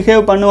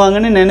மிஸ்பிஹேவ்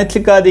பண்ணுவாங்கன்னு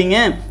நினச்சிக்காதீங்க.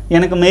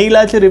 எனக்கு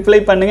மெயிலாச்சும் ரிப்ளை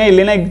பண்ணுங்கள்,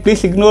 இல்லைன்னா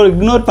ப்ளீஸ்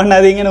இக்னோர்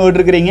பண்ணாதீங்கன்னு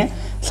ஓட்டிருக்கிறீங்க.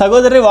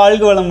 சகோதரரை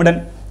வாழ்க வளமுடன்.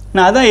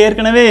 நான் அதான்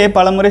ஏற்கனவே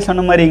பல முறை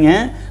சொன்ன மாதிரிங்க,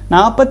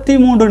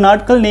 43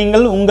 நாட்கள்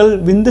நீங்கள் உங்கள்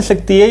விந்து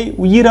சக்தியை,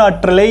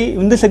 உயிராற்றலை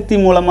விந்து சக்தி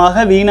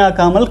மூலமாக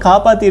வீணாக்காமல்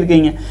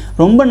காப்பாற்றியிருக்கீங்க.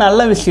 ரொம்ப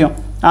நல்ல விஷயம்.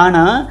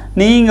 ஆனால்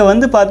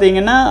நீங்கள்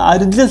பார்த்தீங்கன்னா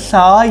அட்ஜஸ்ட்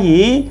ஆகி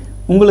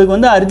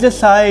உங்களுக்கு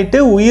அட்ஜஸ்ட் ஆகிட்டு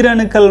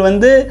உயிரணுக்கள்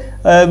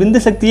விந்து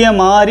சக்தியாக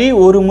மாறி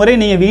ஒரு முறை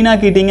நீங்கள்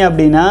வீணாக்கிட்டீங்க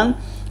அப்படின்னா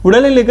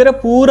உடலில் இருக்கிற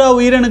பூரா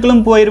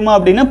உயிரணுக்களும் போயிருமா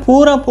அப்படின்னா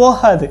பூரா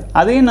போகாது.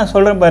 அதையும் நான்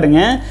சொல்கிறேன்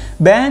பாருங்கள்.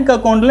 பேங்க்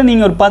அக்கௌண்ட்டில்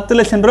நீங்கள் ஒரு 10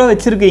 லட்சம் ரூபா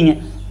வச்சுருக்கீங்க.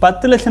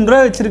 10 லட்சம்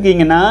ரூபா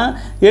வச்சுருக்கீங்கன்னா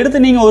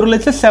எடுத்து நீங்கள் 1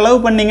 லட்சம் செலவு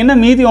பண்ணிங்கன்னா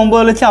மீதி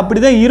 9 லட்சம்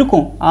அப்படி தான்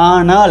இருக்கும்.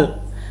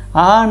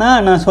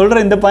 ஆனால் நான் சொல்கிற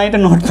இந்த பாயிண்ட்டை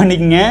நோட்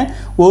பண்ணிக்கங்க.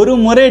 ஒரு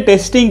முறை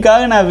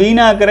டெஸ்டிங்காக நான்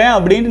வீணாக்குறேன்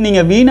அப்படின்ட்டு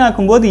நீங்கள்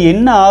வீணாக்கும்போது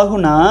என்ன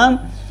ஆகுனா,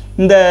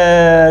 இந்த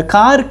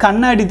கார்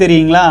கண்ணாடி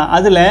தெரியுங்களா,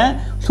 அதில்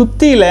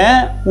சுற்றியில்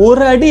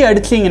ஒரு அடி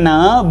அடிச்சிங்கன்னா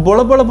பொல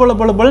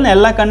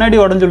எல்லா கண்ணாடி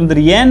உடஞ்சி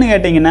விழுந்துரு. ஏன்னு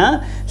கேட்டிங்கன்னா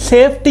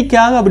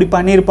சேஃப்டிக்காக அப்படி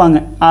பண்ணியிருப்பாங்க.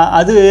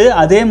 அது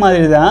அதே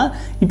மாதிரி தான்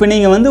இப்போ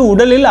நீங்கள்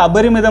உடலில்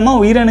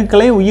அபரிமிதமாக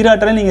உயிரணுக்களை,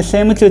 உயிராற்றலை நீங்கள்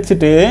சேமித்து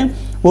வச்சுட்டு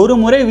ஒரு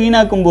முறை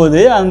வீணாக்கும்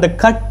போது அந்த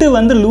கட்டு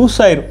லூஸ்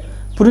ஆயிரும்.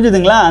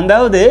 புரிஞ்சுதுங்களா?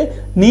 அதாவது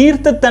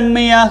நீர்த்த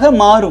தன்மையாக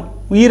மாறும்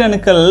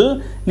உயிரணுக்கள்.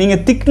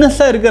 நீங்கள்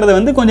திக்னஸாக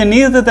இருக்கிறத கொஞ்சம்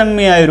நீர்த்த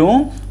தன்மையாயிரும்.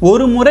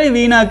 ஒரு முறை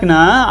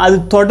வீணாக்குனா அது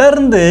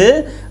தொடர்ந்து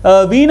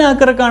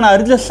வீணாக்கிறதுக்கான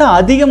அர்ஜஸ்ட்டை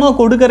அதிகமாக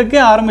கொடுக்கறக்கே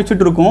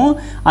ஆரம்பிச்சுட்டு இருக்கும்.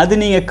 அது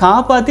நீங்கள்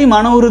காப்பாற்றி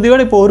மன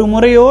உறுதியோடு இப்போ ஒரு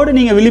முறையோடு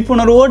நீங்கள்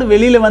விழிப்புணர்வோடு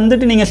வெளியில்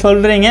நீங்கள்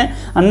சொல்கிறீங்க,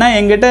 அண்ணா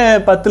எங்கிட்ட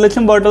 10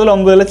 லட்சம் போட்டதில்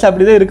 9 லட்சம்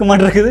அப்படி தான் இருக்க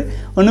மாட்டேருக்குது,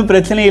 ஒன்றும்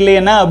பிரச்சனை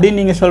இல்லையண்ணா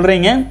அப்படின்னு நீங்கள்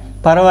சொல்கிறீங்க.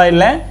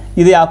 பரவாயில்ல,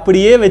 இதை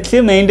அப்படியே வச்சு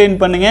மெயின்டைன்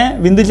பண்ணுங்கள்.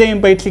 விந்து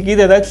ஜெயம் பயிற்சிக்கு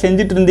இது ஏதாச்சும்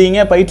செஞ்சுட்டு இருந்தீங்க,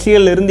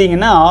 பயிற்சிகள்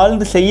இருந்தீங்கன்னா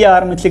ஆழ்ந்து செய்ய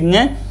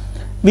ஆரம்பிச்சுக்குங்க.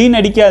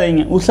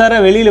 வீணடிக்காதீங்க.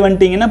 உஷாராக வெளியில்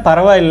வந்துட்டிங்கன்னா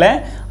பரவாயில்ல.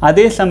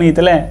 அதே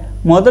சமயத்தில்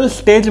முதல்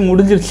ஸ்டேஜ்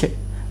முடிஞ்சிருச்சு,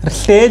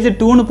 ஸ்டேஜ்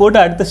 2ன்னு போட்டு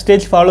அடுத்த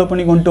ஸ்டேஜ் ஃபாலோ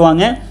பண்ணி கொண்டு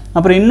வாங்க.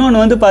 அப்புறம்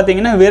இன்னொன்று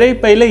பார்த்தீங்கன்னா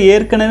விரைப்பையில்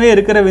ஏற்கனவே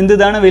இருக்கிற விந்து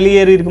தானே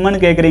வெளியேறி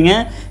இருக்குமான்னு கேட்குறீங்க.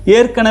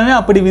 ஏற்கனவே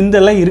அப்படி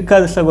விந்தெல்லாம்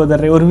இருக்காது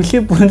சகோதரர். ஒரு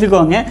விஷயம்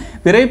புரிஞ்சுக்கோங்க,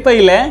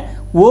 விரைப்பையில்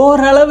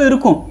ஓரளவு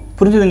இருக்கும்.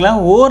 புரிஞ்சுதுங்களா?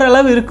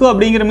 ஓரளவு இருக்கும்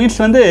அப்படிங்கிற மீன்ஸ்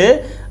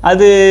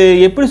அது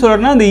எப்படி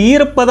சொல்கிறேன்னா அந்த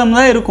ஈரப்பதம்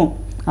தான் இருக்கும்.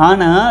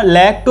 ஆனால்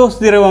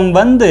லாக்டோஸ் திரவம்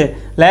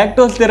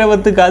லாக்டோஸ்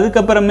திரவத்துக்கு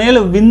அதுக்கப்புறமேல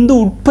விந்து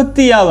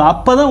உற்பத்தி ஆகும்.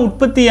 அப்போ தான்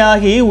உற்பத்தி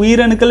ஆகி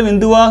உயிரணுக்கள்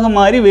விந்துவாக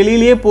மாறி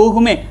வெளியிலேயே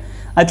போகுமே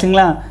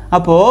ஆச்சுங்களா.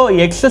 அப்போது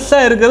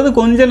எக்ஸஸாக இருக்கிறது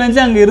கொஞ்சம்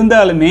நஞ்சம் அங்கே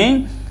இருந்தாலுமே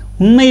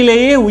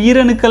உண்மையிலேயே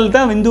உயிரணுக்கள்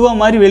தான் விந்துவாக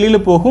மாதிரி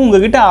வெளியில் போகும்.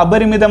 உங்ககிட்ட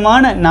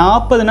அபரிமிதமான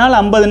 40 நாள்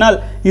 50 நாள்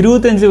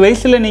 25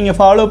 வயசில் நீங்கள்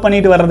ஃபாலோ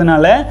பண்ணிட்டு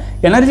வர்றதுனால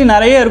எனர்ஜி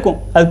நிறைய இருக்கும்.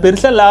 அது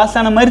பெருசாக லாஸ்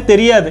ஆன மாதிரி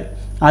தெரியாது.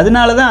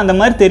 அதனால தான் அந்த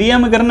மாதிரி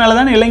தெரியாமல் இருக்கிறனால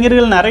தான்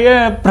இளைஞர்கள் நிறைய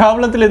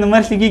ப்ராப்ளத்தில் இந்த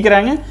மாதிரி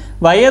சிக்கிக்கிறாங்க.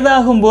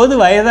 வயதாகும் போது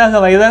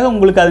வயதாக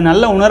உங்களுக்கு அது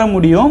நல்லா உணர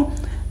முடியும்.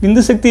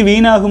 விந்து சக்தி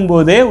வீணாகும்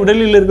போதே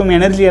உடலில் இருக்கும்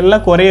எனர்ஜி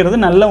எல்லாம் குறையிறது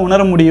நல்லா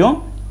உணர முடியும்.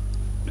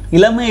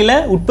 இளமையில்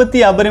உற்பத்தி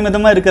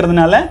அபரிமிதமாக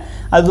இருக்கிறதுனால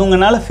அது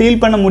உங்களால்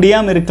ஃபீல் பண்ண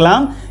முடியாமல்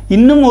இருக்கலாம்.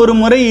 இன்னும் ஒரு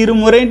முறை 2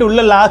 முறைன்ட்டு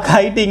உள்ள லாக்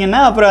ஆகிட்டிங்கன்னா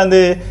அப்புறம் அது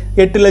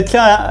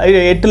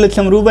 8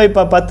 லட்சம் ரூபாய்.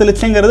 இப்போ 10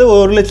 லட்சங்கிறது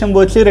 1 லட்சம்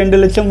போச்சு,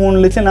 2 லட்சம்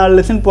 3 லட்சம் 4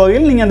 லட்சம்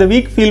போகையில் நீங்கள் அந்த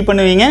வீக் ஃபீல்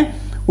பண்ணுவீங்க.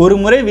 ஒரு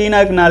முறை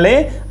வீணாக்குனாலே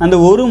அந்த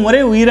ஒரு முறை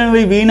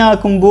உயிரணுவை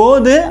வீணாக்கும்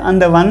போது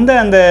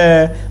அந்த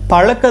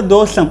பழக்க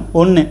தோஷம்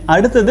ஒன்று.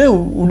 அடுத்தது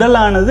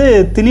உடலானது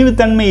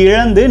திணிவுத்தன்மை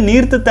இழந்து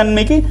நீர்த்த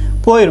தன்மைக்கு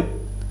போயிடும்.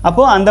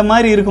 அப்போது அந்த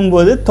மாதிரி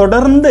இருக்கும்போது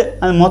தொடர்ந்து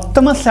அது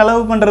மொத்தமாக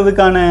செலவு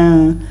பண்ணுறதுக்கான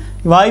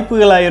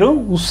வாய்ப்புகளாயிரும்.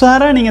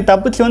 உஷாராக நீங்கள்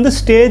தப்பிச்சு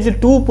ஸ்டேஜ்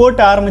 2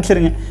 போட்டு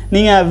ஆரம்பிச்சிருங்க.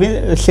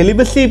 நீங்கள்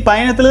செலிபஸி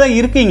பயணத்தில் தான்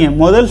இருக்கீங்க.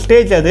 முதல்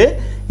ஸ்டேஜ் அது,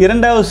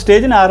 2வது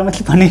ஸ்டேஜ்னு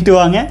ஆரம்பித்து பண்ணிட்டு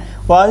வாங்க.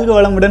 வாழ்க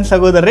வளமுடன்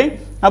சகோதரரை.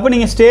 அப்போ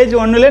நீங்கள் ஸ்டேஜ்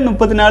 1ல்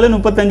 34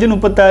 35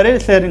 36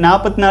 சரி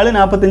 44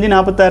 45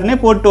 46னே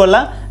போட்டு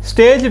வரலாம்.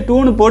 ஸ்டேஜ்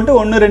 2ன்னு போட்டு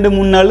 1 2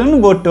 3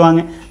 4ன்னு போட்டு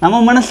வாங்க.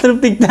 நம்ம மனசு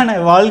திருப்திக்கு தானே.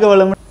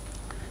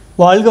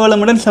 வாழ்க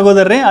வளமுடன்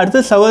சகோதரரே. அடுத்த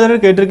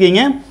சகோதரர்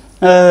கேட்டிருக்கீங்க,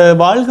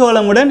 வாழ்க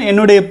வளமுடன்.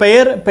 என்னுடைய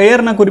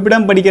பெயர் நான்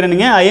குறிப்பிடாமல்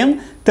படிக்கிறேனுங்க. I am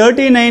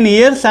 39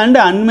 years and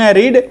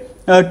unmarried.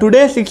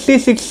 Today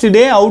 66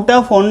 day out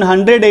of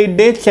 108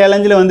 days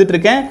சேலஞ்சில்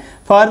வந்துட்டுருக்கேன்.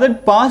 For the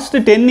past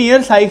 10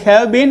 years I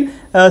have been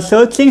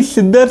searching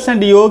siddhars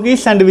and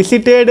yogis and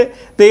visited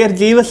their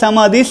jiva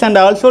samadhis and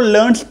also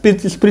learned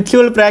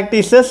spiritual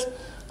practices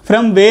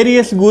from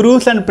various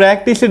gurus and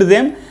practiced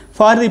them.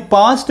 For the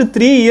past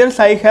 3 years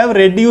I have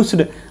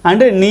reduced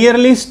and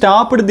nearly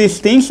stopped these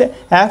things.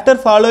 After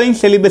following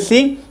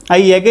celibacy,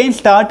 I again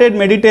started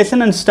meditation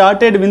and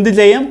started vindhu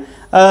jayam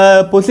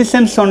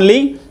positions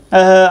only.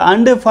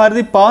 And for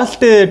the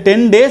past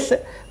 10 days,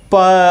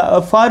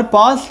 for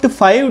past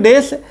 5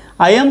 days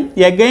I am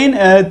again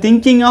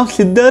thinking of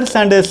Siddhars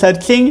and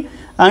searching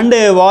and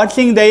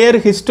watching their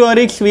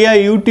historics via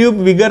YouTube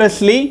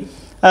vigorously.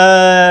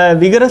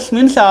 Vigorous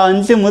means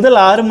 5 முதல்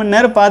 6 மணி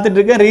நேரம் பார்த்துட்டு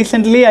இருக்கேன்.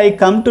 Recently I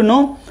come to know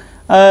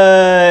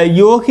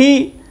Yogi,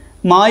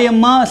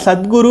 Mayamma,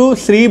 Sadguru,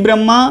 Sri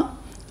Brahma,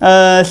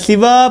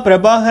 Shiva,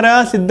 Prabhakara,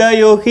 Siddha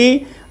Yogi,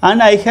 and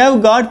I have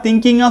got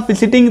thinking of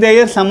visiting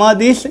their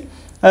samadhis,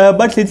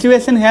 but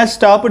situation has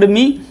stopped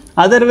me.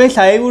 Otherwise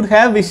I would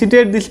have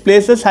visited these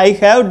places. I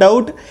have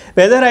doubt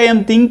whether I am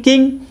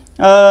thinking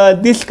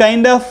this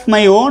kind of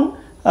my own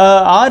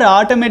or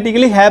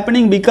automatically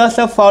happening because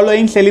of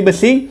following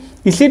celibacy.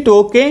 Is it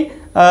okay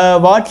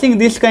watching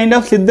this kind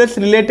of siddhas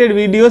related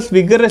videos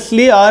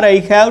vigorously or I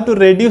have to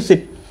reduce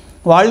it?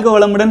 வாழ்க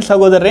வளமுடன்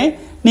சகோதரரே,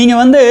 நீங்கள்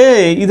வந்து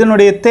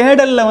இதனுடைய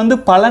தேடலில் வந்து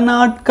பல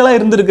நாட்களாக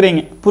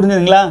இருந்திருக்கிறீங்க,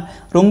 புரிஞ்சுதுங்களா?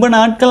 ரொம்ப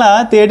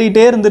நாட்களாக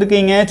தேடிகிட்டே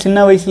இருந்திருக்கீங்க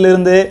சின்ன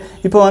வயசுலேருந்து.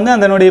 இப்போ வந்து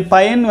அதனுடைய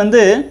பயன்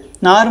வந்து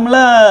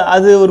நார்மலாக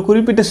அது ஒரு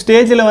குறிப்பிட்ட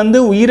ஸ்டேஜில் வந்து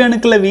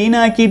உயிரணுக்களை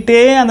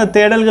வீணாக்கிட்டே அந்த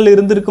தேடல்கள்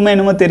இருந்திருக்குமே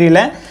என்னமோ தெரியல.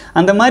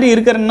 அந்த மாதிரி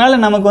இருக்கிறதுனால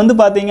நமக்கு வந்து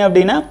பார்த்தீங்க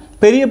அப்படின்னா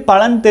பெரிய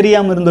பலன்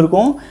தெரியாமல்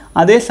இருந்திருக்கும்.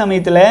 அதே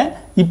சமயத்தில்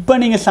இப்போ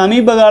நீங்கள்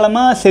சமீப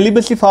காலமாக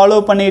செலிபஸி ஃபாலோ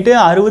பண்ணிவிட்டு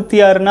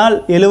 66 நாள்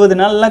 70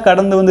 நாள்லாம்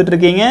கடந்து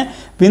வந்துட்டுருக்கீங்க.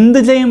 விந்து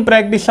ஜெயம்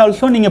ப்ராக்டிஸ்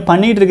ஆல்சோ நீங்கள்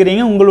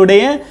பண்ணிகிட்ருக்கிறீங்க.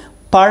 உங்களுடைய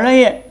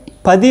பழைய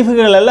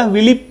பதிவுகள் எல்லாம்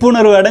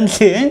விழிப்புணர்வு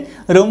அடைஞ்சு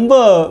ரொம்ப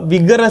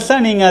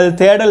விகரஸாக நீங்கள் அது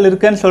தேடல்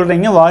இருக்குன்னு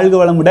சொல்கிறீங்க. வாழ்க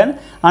வளமுடன்.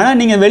 ஆனால்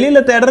நீங்கள்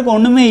வெளியில் தேடுறதுக்கு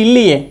ஒன்றுமே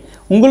இல்லையே.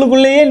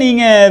 உங்களுக்குள்ளேயே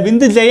நீங்கள்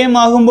விந்து ஜெயம்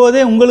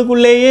ஆகும்போதே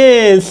உங்களுக்குள்ளேயே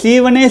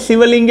சீவனே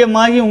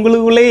சிவலிங்கமாகி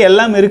உங்களுக்குள்ளேயே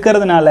எல்லாம்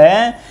இருக்கிறதுனால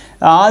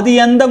ஆதி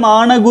அந்த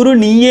மானகுரு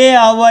நீயே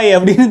ஆவாய்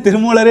அப்படின்னு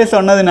திருமூலரே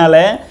சொன்னதுனால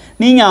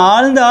நீங்கள்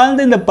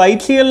ஆழ்ந்து இந்த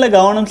பயிற்சிகளில்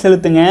கவனம்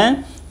செலுத்துங்க.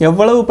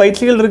 எவ்வளவு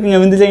பயிற்சிகள் இருக்குங்க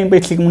விந்து ஜெயம்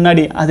பயிற்சிக்கு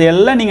முன்னாடி,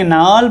 அதையெல்லாம் நீங்கள்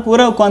நாள்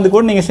பூரா உட்காந்து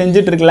கூட நீங்கள்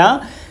செஞ்சிட்ருக்கலாம்.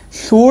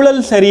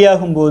 சூழல்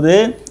சரியாகும்போது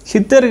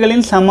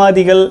சித்தர்களின்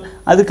சமாதிகள்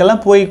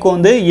அதுக்கெல்லாம்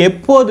போய்க்கோந்து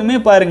எப்போதுமே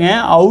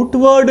பாருங்கள்,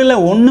 அவுட்வேர்டில்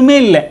ஒன்றுமே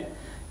இல்லை,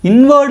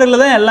 இன்வேர்டில்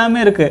தான் எல்லாமே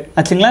இருக்குது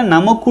ஆச்சுங்களா.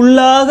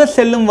 நமக்குள்ளாக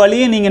செல்லும்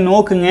வழியை நீங்கள்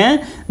நோக்குங்க,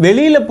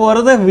 வெளியில்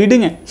போகிறத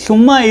விடுங்க,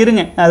 சும்மா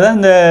இருங்க. அதான்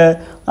இந்த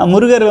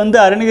முருகர் வந்து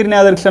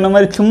அருணகிரிநாதருக்கு சொன்ன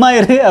மாதிரி சும்மா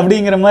இரு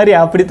அப்படிங்கிற மாதிரி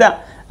அப்படித்தான்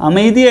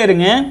அமைதியாக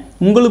இருங்க.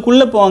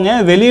 உங்களுக்குள்ளே போங்க,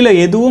 வெளியில்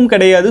எதுவும்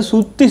கிடையாது.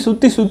 சுற்றி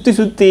சுற்றி சுற்றி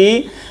சுற்றி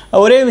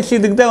ஒரே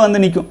விஷயத்துக்கு தான் வந்து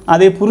நிற்கும்.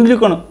 அதை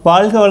புரிஞ்சுக்கணும்.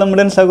 வாழ்க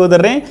வளமுடன்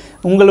சகோதரரே.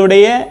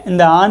 உங்களுடைய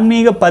இந்த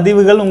ஆன்மீக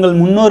பதிவுகள் உங்கள்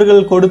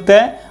முன்னோர்கள் கொடுத்த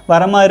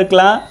வரமாக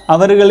இருக்கலாம்,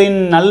 அவர்களின்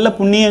நல்ல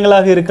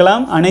புண்ணியங்களாக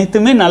இருக்கலாம்,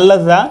 அனைத்துமே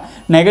நல்லது தான்.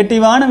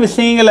 நெகட்டிவான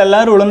விஷயங்கள்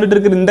எல்லோரும் உழந்துட்டு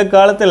இருக்கிற இந்த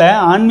காலத்தில்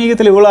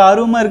ஆன்மீகத்தில் இவ்வளோ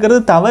ஆர்வமாக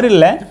இருக்கிறது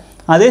தவறில்லை.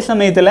 அதே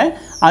சமயத்தில்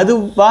அது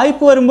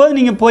வாய்ப்பு வரும்போது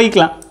நீங்கள்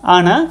போய்க்கலாம்.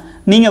 ஆனால்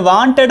நீங்கள்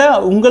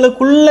வாண்டடாக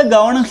உங்களுக்குள்ளே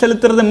கவனம்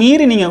செலுத்துறதை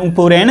மீறி நீங்கள்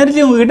இப்போ ஒரு எனர்ஜி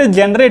உங்கள்கிட்ட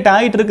ஜென்ரேட்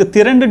ஆகிட்டு இருக்குது,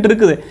 திரண்டுட்டு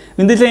இருக்குது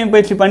விந்து ஜெயம்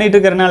பயிற்சி பண்ணிகிட்டு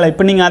இருக்கிறனால.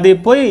 இப்போ நீங்கள் அதை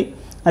போய்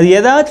அது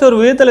ஏதாச்சும் ஒரு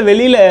விதத்தில்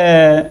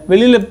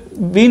வெளியில்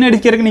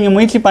வீணடிக்கிறதுக்கு நீங்கள்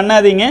முயற்சி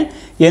பண்ணாதீங்க.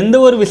 எந்த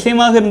ஒரு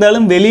விஷயமாக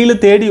இருந்தாலும்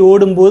வெளியில் தேடி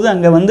ஓடும்போது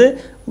அங்கே வந்து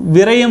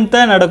விரயம்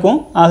தான் நடக்கும்.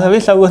 ஆகவே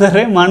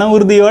சகோதரரை மன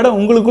உறுதியோடு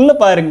உங்களுக்குள்ளே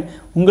பாருங்கள்.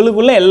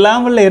 உங்களுக்குள்ளே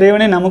எல்லாம் வல்ல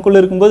இறைவனே நமக்குள்ளே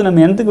இருக்கும்போது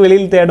நம்ம எந்தக்கு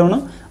வெளியில்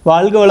தேடணும்.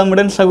 வாழ்க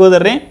வளமுடன்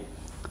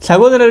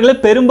சகோதரர்களே.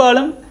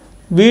 பெரும்பாலும்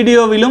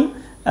வீடியோவிலும்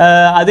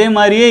அதே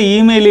மாதிரியே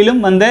இமெயிலிலும்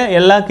வந்த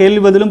எல்லா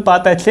கேள்வி பதிலும்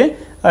பார்த்தாச்சு.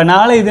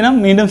 நாளை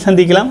தினம் மீண்டும்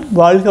சந்திக்கலாம்.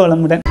 வாழ்க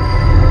வளமுடன்.